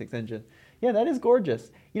on a V6 engine. Yeah, that is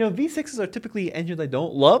gorgeous. V6s are typically engines I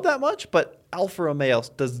don't love that much, but Alfa Romeo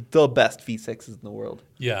does the best V6s in the world.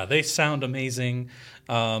 Yeah, they sound amazing.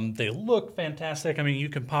 They look fantastic. I mean, you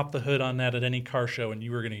can pop the hood on that at any car show, and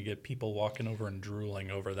you are going to get people walking over and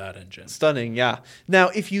drooling over that engine. Stunning, yeah. Now,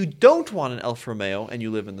 if you don't want an Alfa Romeo and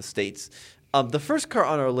you live in the States, the first car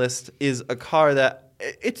on our list is a car that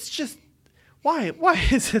it's just... Why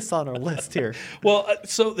is this on our list here? Well,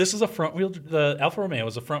 so this is the Alfa Romeo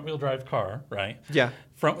is a front-wheel drive car, right? Yeah.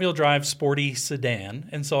 Front-wheel drive sporty sedan.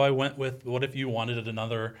 And so I went with, what if you wanted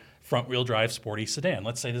another front-wheel drive sporty sedan?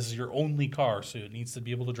 Let's say this is your only car, so it needs to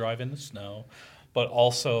be able to drive in the snow, but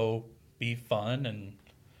also be fun and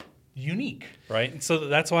unique, right? And so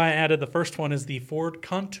that's why I added the first one is the Ford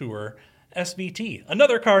Contour SVT,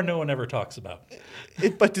 another car no one ever talks about.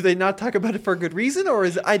 But do they not talk about it for a good reason, or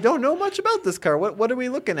I don't know much about this car? What are we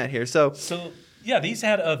looking at here? So yeah, these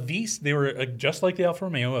had they were just like the Alfa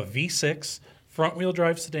Romeo, a V6 front-wheel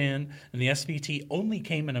drive sedan, and the SVT only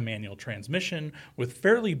came in a manual transmission with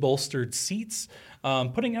fairly bolstered seats,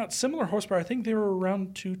 putting out similar horsepower. I think they were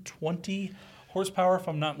around 220 horsepower, if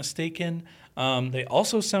I'm not mistaken. They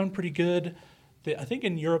also sound pretty good. I think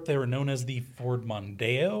in Europe they were known as the Ford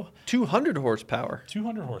Mondeo. 200 horsepower.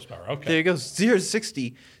 200 horsepower, okay. There you go. 0 to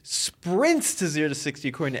 60. Sprints to 0 to 60,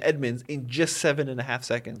 according to Edmunds, in just 7.5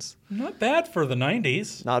 seconds. Not bad for the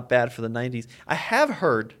 90s. Not bad for the 90s. I have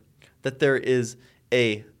heard that there is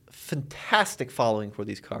a fantastic following for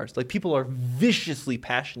these cars. Like, people are viciously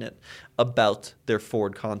passionate about their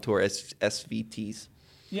Ford Contour SVTs.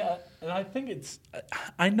 Yeah, and I think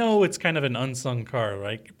I know it's kind of an unsung car,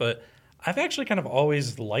 right? But I've actually kind of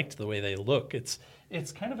always liked the way they look. It's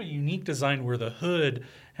kind of a unique design where the hood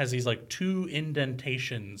has these like 2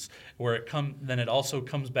 indentations where then it also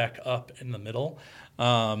comes back up in the middle.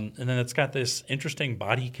 And then it's got this interesting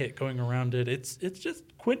body kit going around it. It's just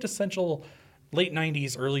quintessential late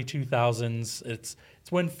 90s, early 2000s. It's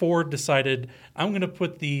when Ford decided, I'm going to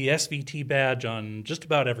put the SVT badge on just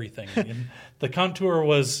about everything. And the Contour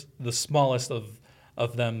was the smallest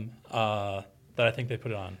of them that I think they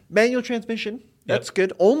put it on. Manual transmission. That's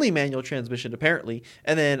good. Only manual transmission, apparently.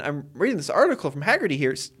 And then I'm reading this article from Hagerty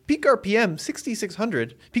here. Peak RPM,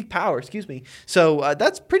 6,600. Peak power, excuse me. So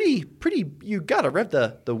that's pretty. You got to rev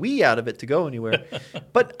the wee out of it to go anywhere.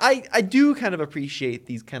 But I do kind of appreciate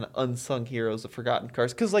these kind of unsung heroes of forgotten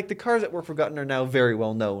cars. Because, like, the cars that were forgotten are now very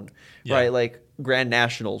well known, right? Like, Grand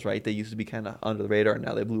Nationals, right? They used to be kind of under the radar, and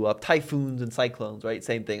now they blew up. Typhoons and Cyclones, right?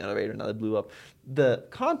 Same thing, under the radar, now they blew up. The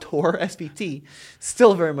Contour SVT,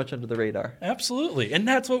 still very much under the radar. Absolutely. And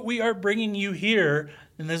that's what we are bringing you here.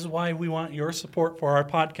 And this is why we want your support for our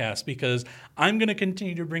podcast, because I'm going to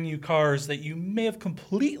continue to bring you cars that you may have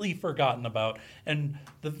completely forgotten about and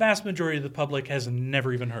the vast majority of the public has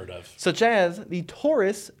never even heard of. Such as the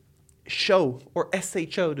Taurus SHO, or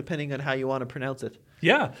SHO, depending on how you want to pronounce it.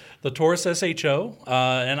 Yeah, the Taurus SHO.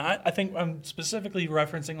 And I think I'm specifically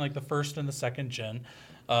referencing like the first and the second gen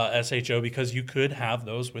SHO, because you could have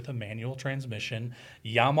those with a manual transmission.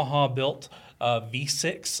 Yamaha built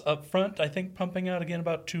V6 up front, I think pumping out again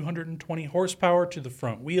about 220 horsepower to the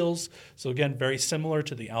front wheels. So again, very similar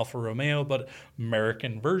to the Alfa Romeo, but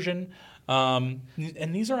American version. And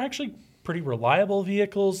these are actually pretty reliable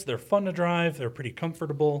vehicles. They're fun to drive. They're pretty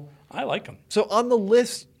comfortable. I like them. So on the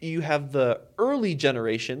list, you have the early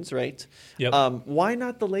generations, right? Yep. Why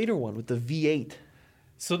not the later one with the V8?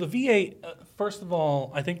 So the V8, first of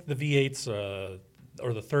all, I think the V8s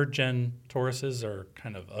or the third gen Tauruses are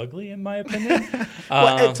kind of ugly in my opinion.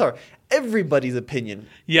 Well, sorry, everybody's opinion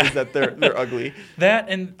is that they're ugly. That,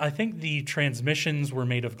 and I think the transmissions were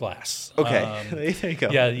made of glass. Okay, there you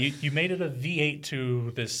go. Yeah, you made it a V8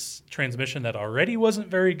 to this transmission that already wasn't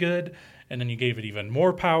very good, and then you gave it even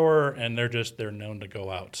more power, and they're known to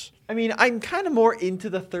go out. I mean, I'm kind of more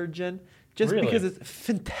into the third gen just Really? because it's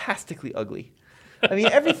fantastically ugly. I mean,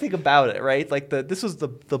 everything about it, right? Like this was the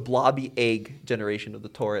blobby egg generation of the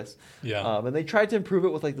Taurus. Yeah. And they tried to improve it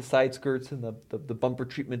with like the side skirts and the bumper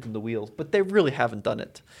treatment and the wheels, but they really haven't done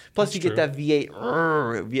it. Plus, That's you true. get that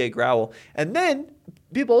V8 growl. And then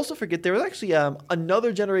people also forget there was actually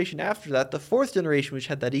another generation after that, the fourth generation, which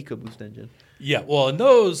had that EcoBoost engine. Yeah, well, and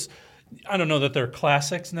those, I don't know that they're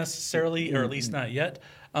classics necessarily, or at least not yet,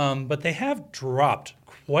 but they have dropped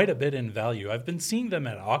quite a bit in value. I've been seeing them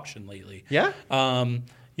at auction lately. Yeah?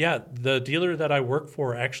 Yeah, the dealer that I work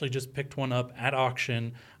for actually just picked one up at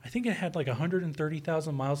auction. I think it had like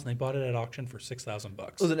 130,000 miles, and they bought it at auction for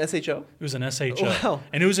 $6,000. Was it an SHO? It was an SHO. Wow.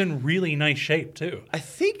 And it was in really nice shape, too. I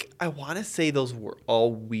want to say those were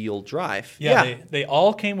all-wheel drive. Yeah. They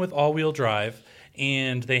all came with all-wheel drive,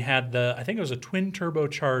 and they had I think it was a twin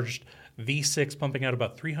turbocharged V6 pumping out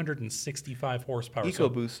about 365 horsepower.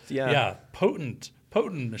 EcoBoost, Yeah, potent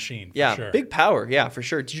machine, for sure. Big power, yeah, for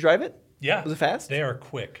sure. Did you drive it? Yeah. Was it fast? They are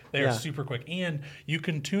quick. They are super quick. And you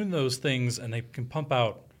can tune those things, and they can pump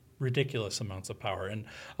out ridiculous amounts of power. And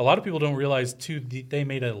a lot of people don't realize, too, they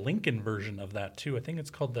made a Lincoln version of that, too. I think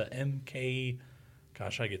it's called the MK...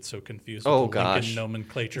 Gosh, I get so confused with the Lincoln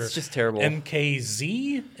nomenclature. It's just terrible.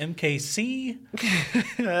 MKZ? MKC?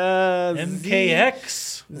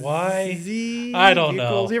 MKX? Why? Z I don't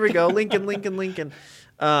know. Here we go. Lincoln. MKS.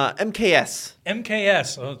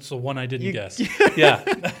 MKS. Oh, it's the one I didn't guess. Yeah.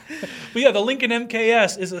 But yeah, the Lincoln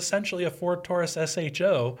MKS is essentially a Ford Taurus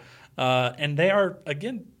SHO. And they are,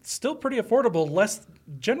 again, still pretty affordable,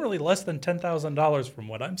 generally less than $10,000 from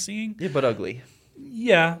what I'm seeing. Yeah, but ugly.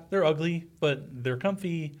 Yeah, they're ugly, but they're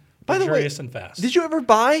comfy, By the way, luxurious, and fast. Did you ever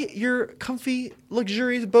buy your comfy,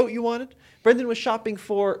 luxurious boat you wanted? Brendan was shopping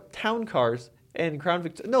for town cars and Crown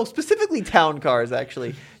Victoria. No, specifically town cars,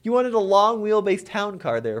 actually. You wanted a long wheelbase town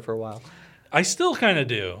car there for a while. I still kind of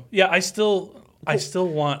do. Yeah, I still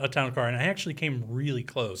want a town car, and I actually came really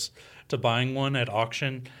close to buying one at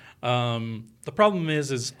auction. The problem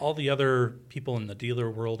is all the other people in the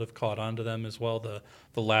dealer world have caught on to them as well.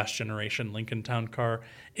 The last generation Lincoln Town Car.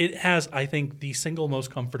 It has, I think, the single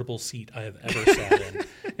most comfortable seat I have ever sat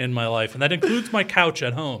in my life, and that includes my couch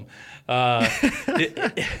at home. There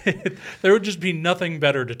would just be nothing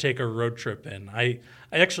better to take a road trip in. I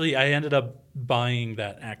ended up buying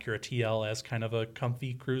that Acura TL as kind of a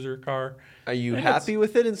comfy cruiser car. Are you happy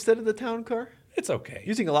with it instead of the town car? It's okay.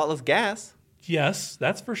 Using a lot less gas. Yes,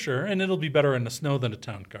 that's for sure, and it'll be better in the snow than a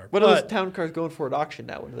town car. What are those town cars going for at auction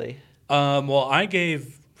now? What are they? Well, I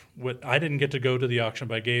didn't get to go to the auction,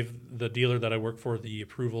 but I gave the dealer that I work for the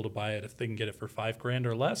approval to buy it if they can get it for $5,000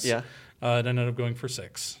 or less. Yeah. It ended up going for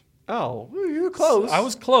 $6,000. Oh, you were close. I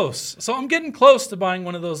was close. So I'm getting close to buying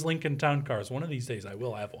one of those Lincoln Town Cars. One of these days I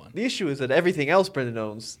will have one. The issue is that everything else Brendan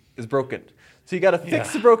owns is broken. So you got to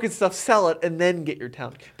fix the broken stuff, sell it, and then get your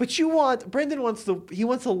town. But Brendan wants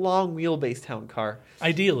a long wheelbase town car.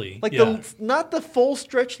 Ideally, like not the full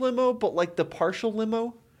stretch limo, but like the partial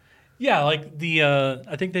limo. Yeah, like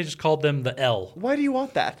I think they just called them the L. Why do you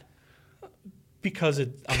want that? Because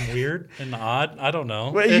I'm weird and odd. I don't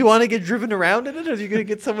know. Wait, you want to get driven around in it, or are you going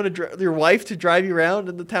to get your wife to drive you around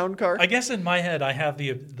in the town car? I guess in my head I have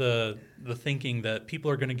the the thinking that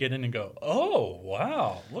people are going to get in and go, oh,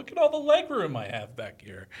 wow, look at all the leg room I have back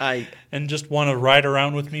here. And just want to ride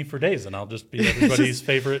around with me for days, and I'll just be everybody's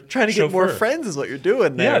favorite Trying to get more chauffeur. friends is what you're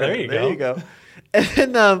doing there. Yeah, there you go.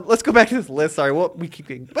 And then let's go back to this list. Sorry, we keep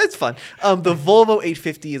getting, but it's fun. The Volvo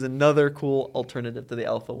 850 is another cool alternative to the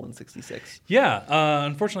Alpha 166. Yeah,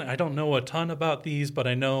 unfortunately, I don't know a ton about these, but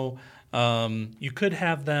I know you could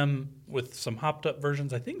have them with some hopped-up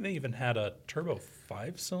versions. I think they even had a turbo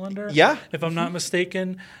 5-cylinder, if I'm not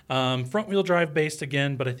mistaken. Front-wheel drive based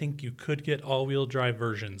again, but I think you could get all-wheel drive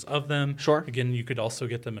versions of them. Sure. Again, you could also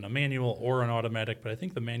get them in a manual or an automatic, but I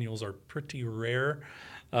think the manuals are pretty rare.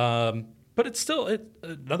 But it's still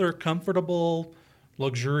another comfortable,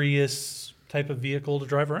 luxurious type of vehicle to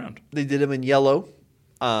drive around. They did them in yellow.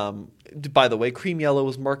 By the way, cream yellow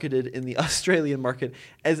was marketed in the Australian market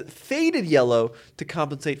as faded yellow to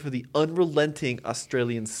compensate for the unrelenting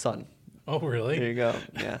Australian sun. Oh, really? There you go.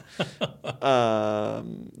 Yeah.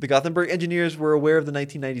 The Gothenburg engineers were aware of the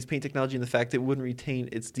 1990s paint technology and the fact it wouldn't retain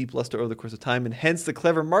its deep luster over the course of time, and hence the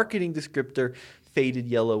clever marketing descriptor faded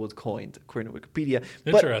yellow was coined, according to Wikipedia.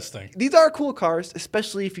 Interesting. But these are cool cars,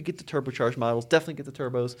 especially if you get the turbocharged models. Definitely get the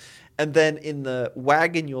turbos. And then in the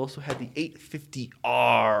wagon, you also had the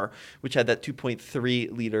 850R, which had that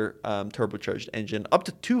 2.3 liter turbocharged engine, up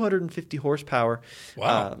to 250 horsepower.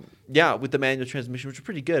 Wow. Yeah, with the manual transmission, which is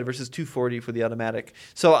pretty good, versus 240 for the automatic.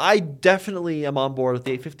 So I definitely am on board with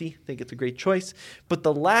the 850. I think it's a great choice. But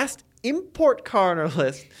the last import car on our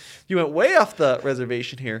list, you went way off the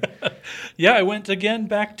reservation here. Yeah, I went again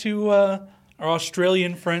back to our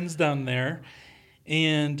Australian friends down there.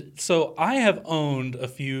 And so I have owned a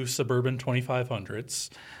few Suburban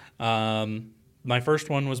 2500s. My first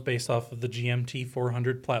one was based off of the GMT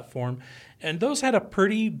 400 platform. And those had a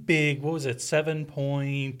pretty big,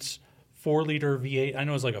 7.4 liter V8. I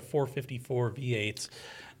know it was like a 454 V8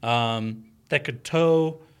 that could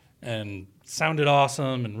tow and sounded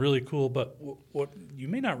awesome and really cool. But what you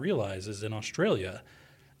may not realize is in Australia,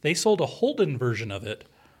 they sold a Holden version of it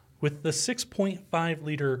with the 6.5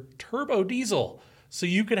 liter turbo diesel. So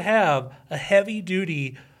you could have a heavy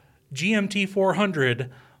duty GMT 400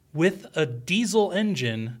 with a diesel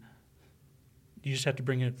engine. You just have to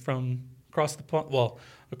bring it from across the pond,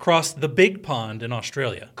 across the big pond in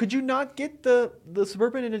Australia. Could you not get the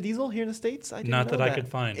Suburban in a diesel here in the States? I Not that I could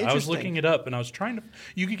find. I was looking it up and I was trying to.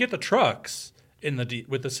 You could get the trucks with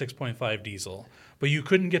the 6.5 diesel, but you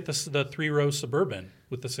couldn't get the 3-row Suburban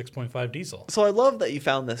with the 6.5 diesel. So I love that you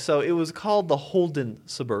found this. So it was called the Holden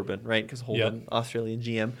Suburban, right? Because Holden, Australian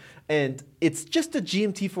GM, and it's just a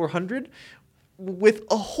GMT 400 with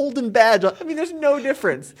a Holden badge on. I mean, there's no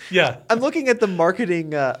difference. Yeah. I'm looking at the marketing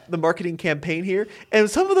campaign here, and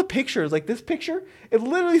some of the pictures, like this picture, it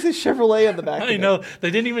literally says Chevrolet on the back. I know. They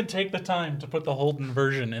didn't even take the time to put the Holden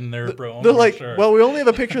version in their own. They're like, brochure. well, we only have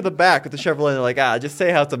a picture of the back with the Chevrolet. And they're like, just say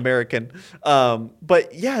how it's American.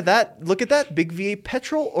 But yeah, look at that big V8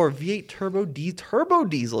 petrol or V8 turbo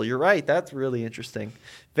diesel. You're right. That's really interesting.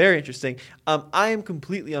 Very interesting. I am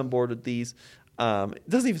completely on board with these. It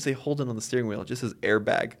doesn't even say Holden on the steering wheel. It just says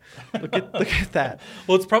airbag. Look at that.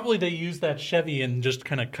 Well, it's probably they used that Chevy and just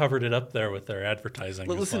kind of covered it up there with their advertising.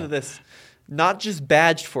 Listen to this. Not just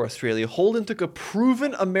badged for Australia, Holden took a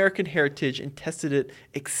proven American heritage and tested it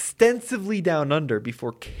extensively down under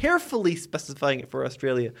before carefully specifying it for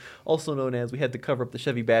Australia, also known as we had to cover up the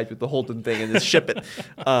Chevy badge with the Holden thing and just ship it.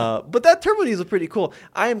 But that turbo diesel is pretty cool.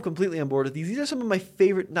 I am completely on board with these. These are some of my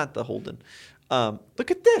favorite, not the Holden. Look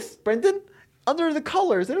at this, Brendan. Under the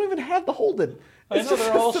colors, they don't even have the Holden. I know,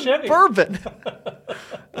 they're all Chevy. Suburban.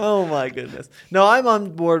 Oh my goodness. No, I'm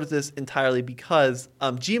on board with this entirely because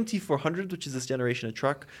GMT 400s, which is this generation of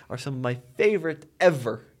truck, are some of my favorite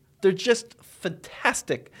ever. They're just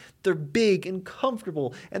fantastic. They're big and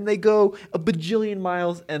comfortable, and they go a bajillion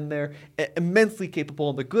miles, and they're immensely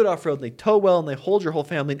capable, and they're good off-road, and they tow well, and they hold your whole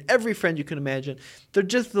family and every friend you can imagine. They're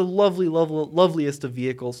just the loveliest of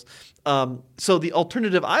vehicles. So the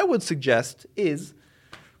alternative I would suggest is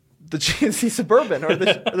the GMC Suburban or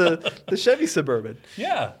the Chevy Suburban.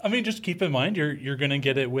 Yeah, I mean, just keep in mind you're going to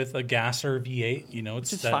get it with a gasser V8. You know,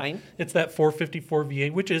 it's fine. It's that 454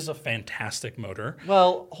 V8, which is a fantastic motor.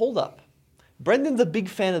 Well, hold up. Brendan's a big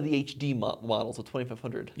fan of the HD models of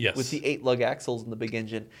 2500. Yes. With the 8 lug axles and the big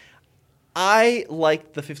engine. I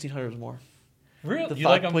like the 1500s more. Really? The You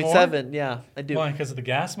like them more? 5.7, yeah, I do. Why? Because of the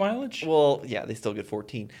gas mileage? Well, yeah, they still get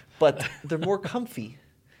 14, but they're more comfy.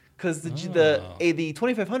 Because the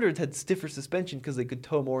 2500s had stiffer suspension because they could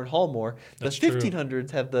tow more and haul more. The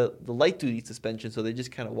 1500s have the light duty suspension, so they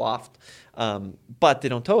just kind of waft. But they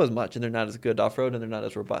don't tow as much, and they're not as good off road, and they're not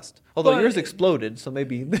as robust. Although yours exploded, so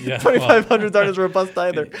maybe the 2500s aren't as robust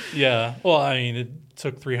either. Yeah. Well, I mean, it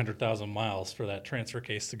took 300,000 miles for that transfer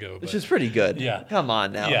case to go. Which is pretty good. Yeah. Come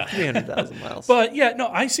on now. Yeah. 300,000 miles. But yeah, no,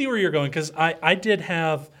 I see where you're going because I did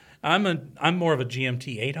have. I'm more of a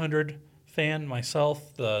GMT 800 fan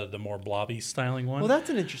myself, the more blobby styling one. Well, that's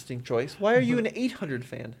an interesting choice. Why are you an 800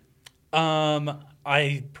 fan?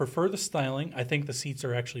 I prefer the styling. I think the seats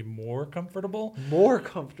are actually more comfortable. More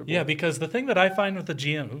comfortable. Yeah, because the thing that I find with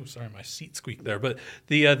the sorry, my seat squeaked there. But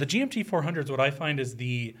the GMT 400s, what I find is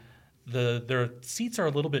their seats are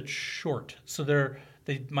a little bit short, so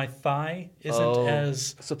my thigh isn't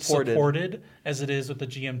as supported as it is with the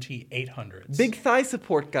GMT 800s. Big thigh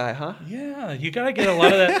support guy, huh? Yeah, you got to get a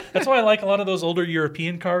lot of that. That's why I like a lot of those older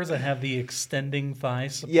European cars that have the extending thigh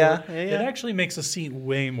support. Yeah. It actually makes a seat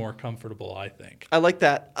way more comfortable, I think. I like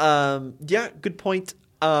that. Yeah, good point.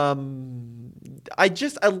 I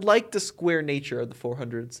like the square nature of the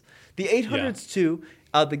 400s. The 800s too.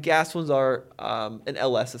 The gas ones are an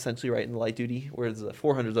LS essentially, right, in the light duty, whereas the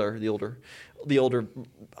 400s are the older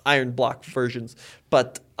iron block versions.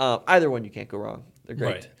 But either one, you can't go wrong. They're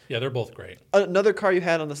great. Right. Yeah, they're both great. Another car you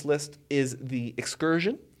had on this list is the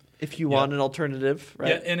Excursion, if you want an alternative, right?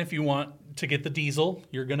 Yeah, and if you want to get the diesel,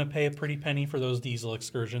 you're going to pay a pretty penny for those diesel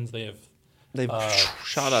Excursions. They've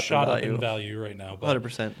shot up in value right now. But,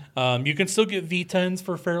 100%. You can still get V10s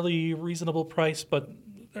for a fairly reasonable price, but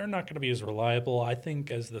they're not going to be as reliable, I think,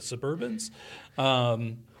 as the Suburbans.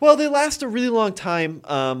 Well, they last a really long time,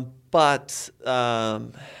 but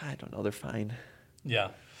I don't know. They're fine. Yeah.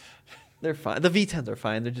 They're fine. The V10s are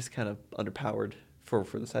fine. They're just kind of underpowered for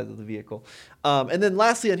the size of the vehicle. And then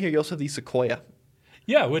lastly on here, you also have the Sequoia.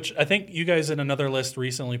 Yeah, which I think you guys in another list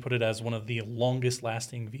recently put it as one of the longest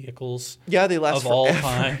lasting vehicles they last of forever. all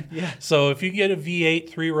time. Yeah. So if you get a V8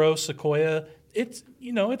 3-row Sequoia, it's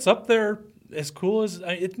up there as cool as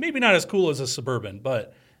it's maybe not as cool as a Suburban,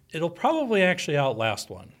 but it'll probably actually outlast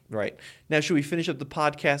one. Right. Now, should we finish up the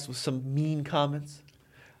podcast with some mean comments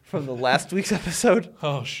from the last week's episode?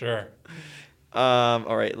 Oh, sure.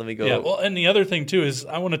 All right, let me go. Yeah, well, and the other thing, too, is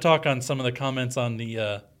I want to talk on some of the comments on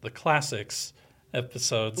the Classics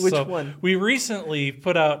episodes. Which one? We recently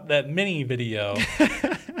put out that mini video,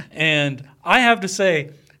 and I have to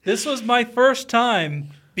say, this was my first time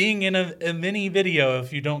being in a mini video,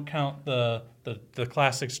 if you don't count the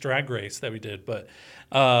Classics drag race that we did. But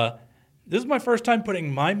this is my first time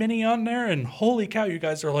putting my mini on there, and holy cow, you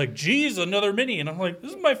guys are like, geez, another mini. And I'm like,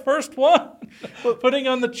 this is my first one putting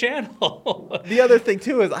on the channel. The other thing,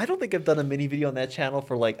 too, is I don't think I've done a mini video on that channel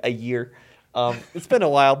for like a year. It's been a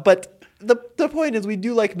while, but the point is we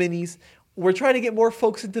do like minis. We're trying to get more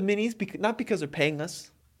folks into minis, not because they're paying us.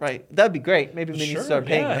 Right. That'd be great. Maybe minis start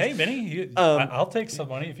paying us. Hey, Mini, I'll take some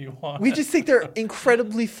money if you want. We just think they're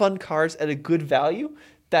incredibly fun cars at a good value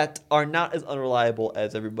that are not as unreliable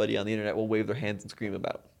as everybody on the internet will wave their hands and scream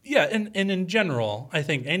about. Yeah, and in general, I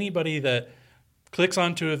think anybody that clicks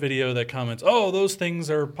onto a video that comments, oh, those things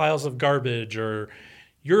are piles of garbage or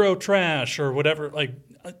Euro trash or whatever, like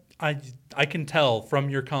I can tell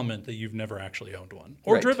from your comment that you've never actually owned one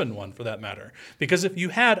or driven one for that matter. Because if you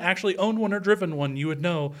had actually owned one or driven one, you would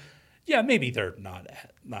know, yeah, maybe they're not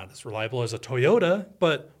as reliable as a Toyota,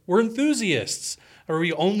 but we're enthusiasts. Are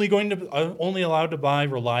we only allowed to buy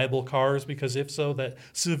reliable cars? Because if so, that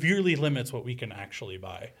severely limits what we can actually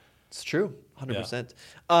buy. It's true, 100%.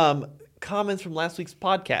 Yeah. Comments from last week's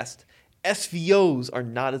podcast. SVOs are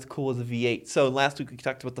not as cool as a V8. So last week we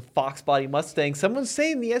talked about the Fox body Mustang. Someone's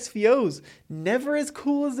saying the SVOs never as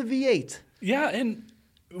cool as the V8. Yeah, and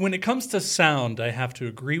when it comes to sound, I have to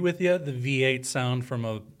agree with you. The V8 sound from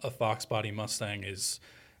a Fox body Mustang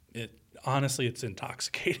honestly, it's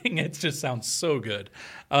intoxicating. It just sounds so good.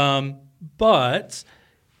 But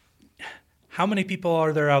how many people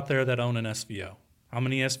are there out there that own an SVO? How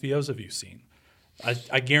many SVOs have you seen?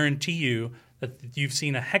 I guarantee you that you've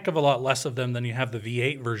seen a heck of a lot less of them than you have the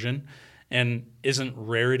V8 version. And isn't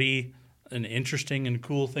rarity an interesting and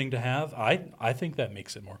cool thing to have? I think that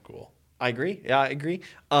makes it more cool. I agree. Yeah, I agree.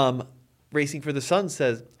 Racing for the Sun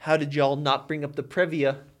says, how did y'all not bring up the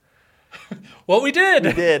Previa? Well, we did.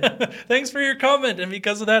 We did. Thanks for your comment. And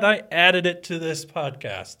because of that, I added it to this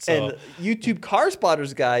podcast. So. And YouTube Car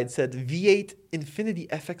Spotters Guide said V8 Infiniti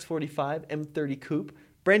FX45 M30 Coupe.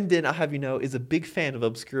 Brendan, I'll have you know, is a big fan of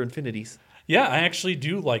obscure Infinitis. Yeah, I actually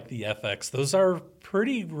do like the FX. Those are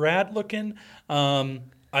pretty rad looking.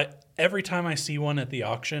 Every time I see one at the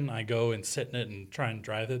auction, I go and sit in it and try and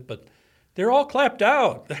drive it. But they're all clapped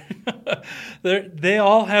out. They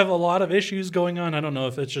all have a lot of issues going on. I don't know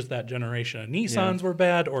if it's just that generation of Nissans were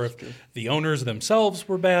bad, or if the owners themselves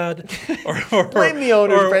were bad, or Blame the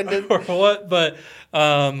owners, Brendan. or what. But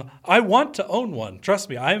I want to own one. Trust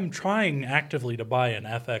me, I'm trying actively to buy an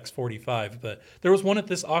FX45. But there was one at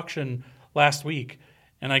this auction last week,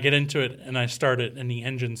 and I get into it and I start it, and the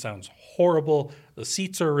engine sounds horrible. The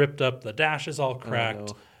seats are ripped up. The dash is all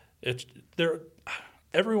cracked.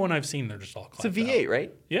 Everyone I've seen, they're just all clapped It's a V8, out.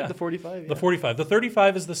 right? Yeah. The 45? The 45. The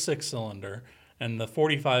 35 is the 6-cylinder, and the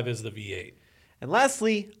 45 is the V8. And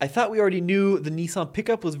lastly, I thought we already knew the Nissan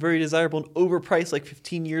pickup was very desirable and overpriced like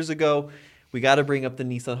 15 years ago. We got to bring up the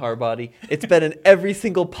Nissan Hardbody. It's been in every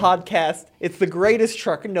single podcast. It's the greatest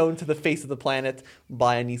truck known to the face of the planet.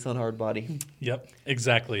 Buy a Nissan Hardbody. Yep,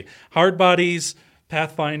 exactly. Hard bodies,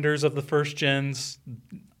 Pathfinders of the first gens,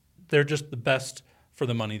 they're just the best for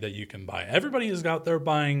the money that you can buy. Everybody is out there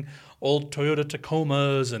buying old Toyota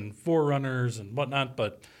Tacomas and 4Runners and whatnot,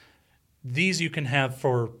 but these you can have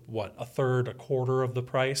for, a third, a quarter of the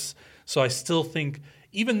price. So I still think,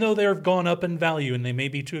 even though they've gone up in value and they may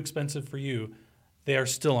be too expensive for you, they are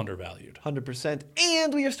still undervalued. 100%.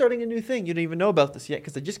 And we are starting a new thing. You don't even know about this yet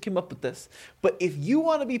because I just came up with this. But if you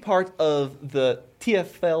want to be part of the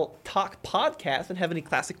TFL Talk podcast and have any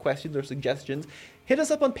classic questions or suggestions, hit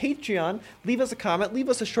us up on Patreon, leave us a comment, leave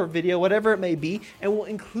us a short video, whatever it may be, and we'll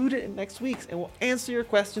include it in next week's, and we'll answer your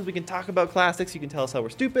questions. We can talk about classics. You can tell us how we're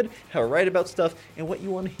stupid, how we're right about stuff, and what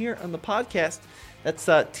you want to hear on the podcast. That's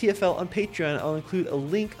TFL on Patreon. I'll include a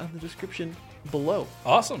link on the description below.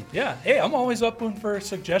 Awesome. Yeah. Hey, I'm always open for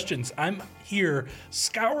suggestions. I'm here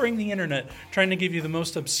scouring the internet trying to give you the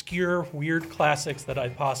most obscure, weird classics that I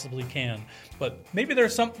possibly can. But maybe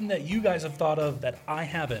there's something that you guys have thought of that I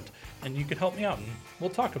haven't, and you can help me out, and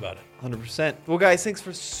we'll talk about it. 100%. Well, guys, thanks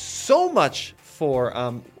for so much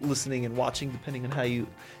for listening and watching, depending on how you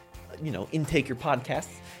intake your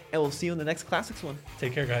podcasts. And we'll see you in the next Classics one.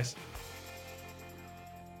 Take care, guys.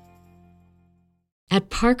 At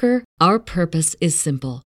Parker, our purpose is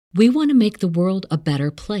simple. We want to make the world a better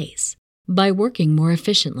place by working more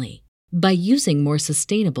efficiently, by using more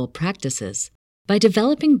sustainable practices, by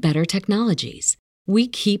developing better technologies. We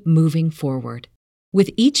keep moving forward.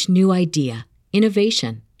 With each new idea,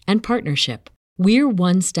 innovation, and partnership, we're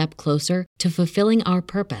one step closer to fulfilling our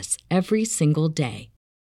purpose every single day.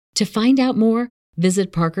 To find out more,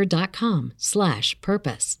 visit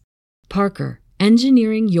parker.com/purpose. Parker,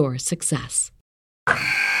 engineering your success.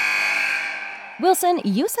 Wilson,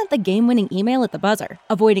 you sent the game-winning email at the buzzer,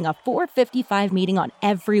 avoiding a 4:55 meeting on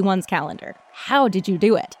everyone's calendar. How did you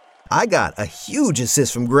do it? I got a huge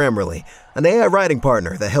assist from Grammarly, an AI writing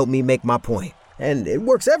partner that helped me make my point. And it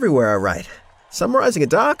works everywhere I write. Summarizing a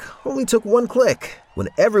doc only took one click. When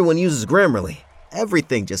everyone uses Grammarly,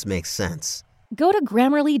 everything just makes sense. Go to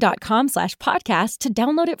Grammarly.com/podcast to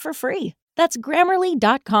download it for free. That's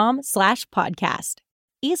Grammarly.com/podcast.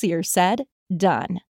 Easier said, done.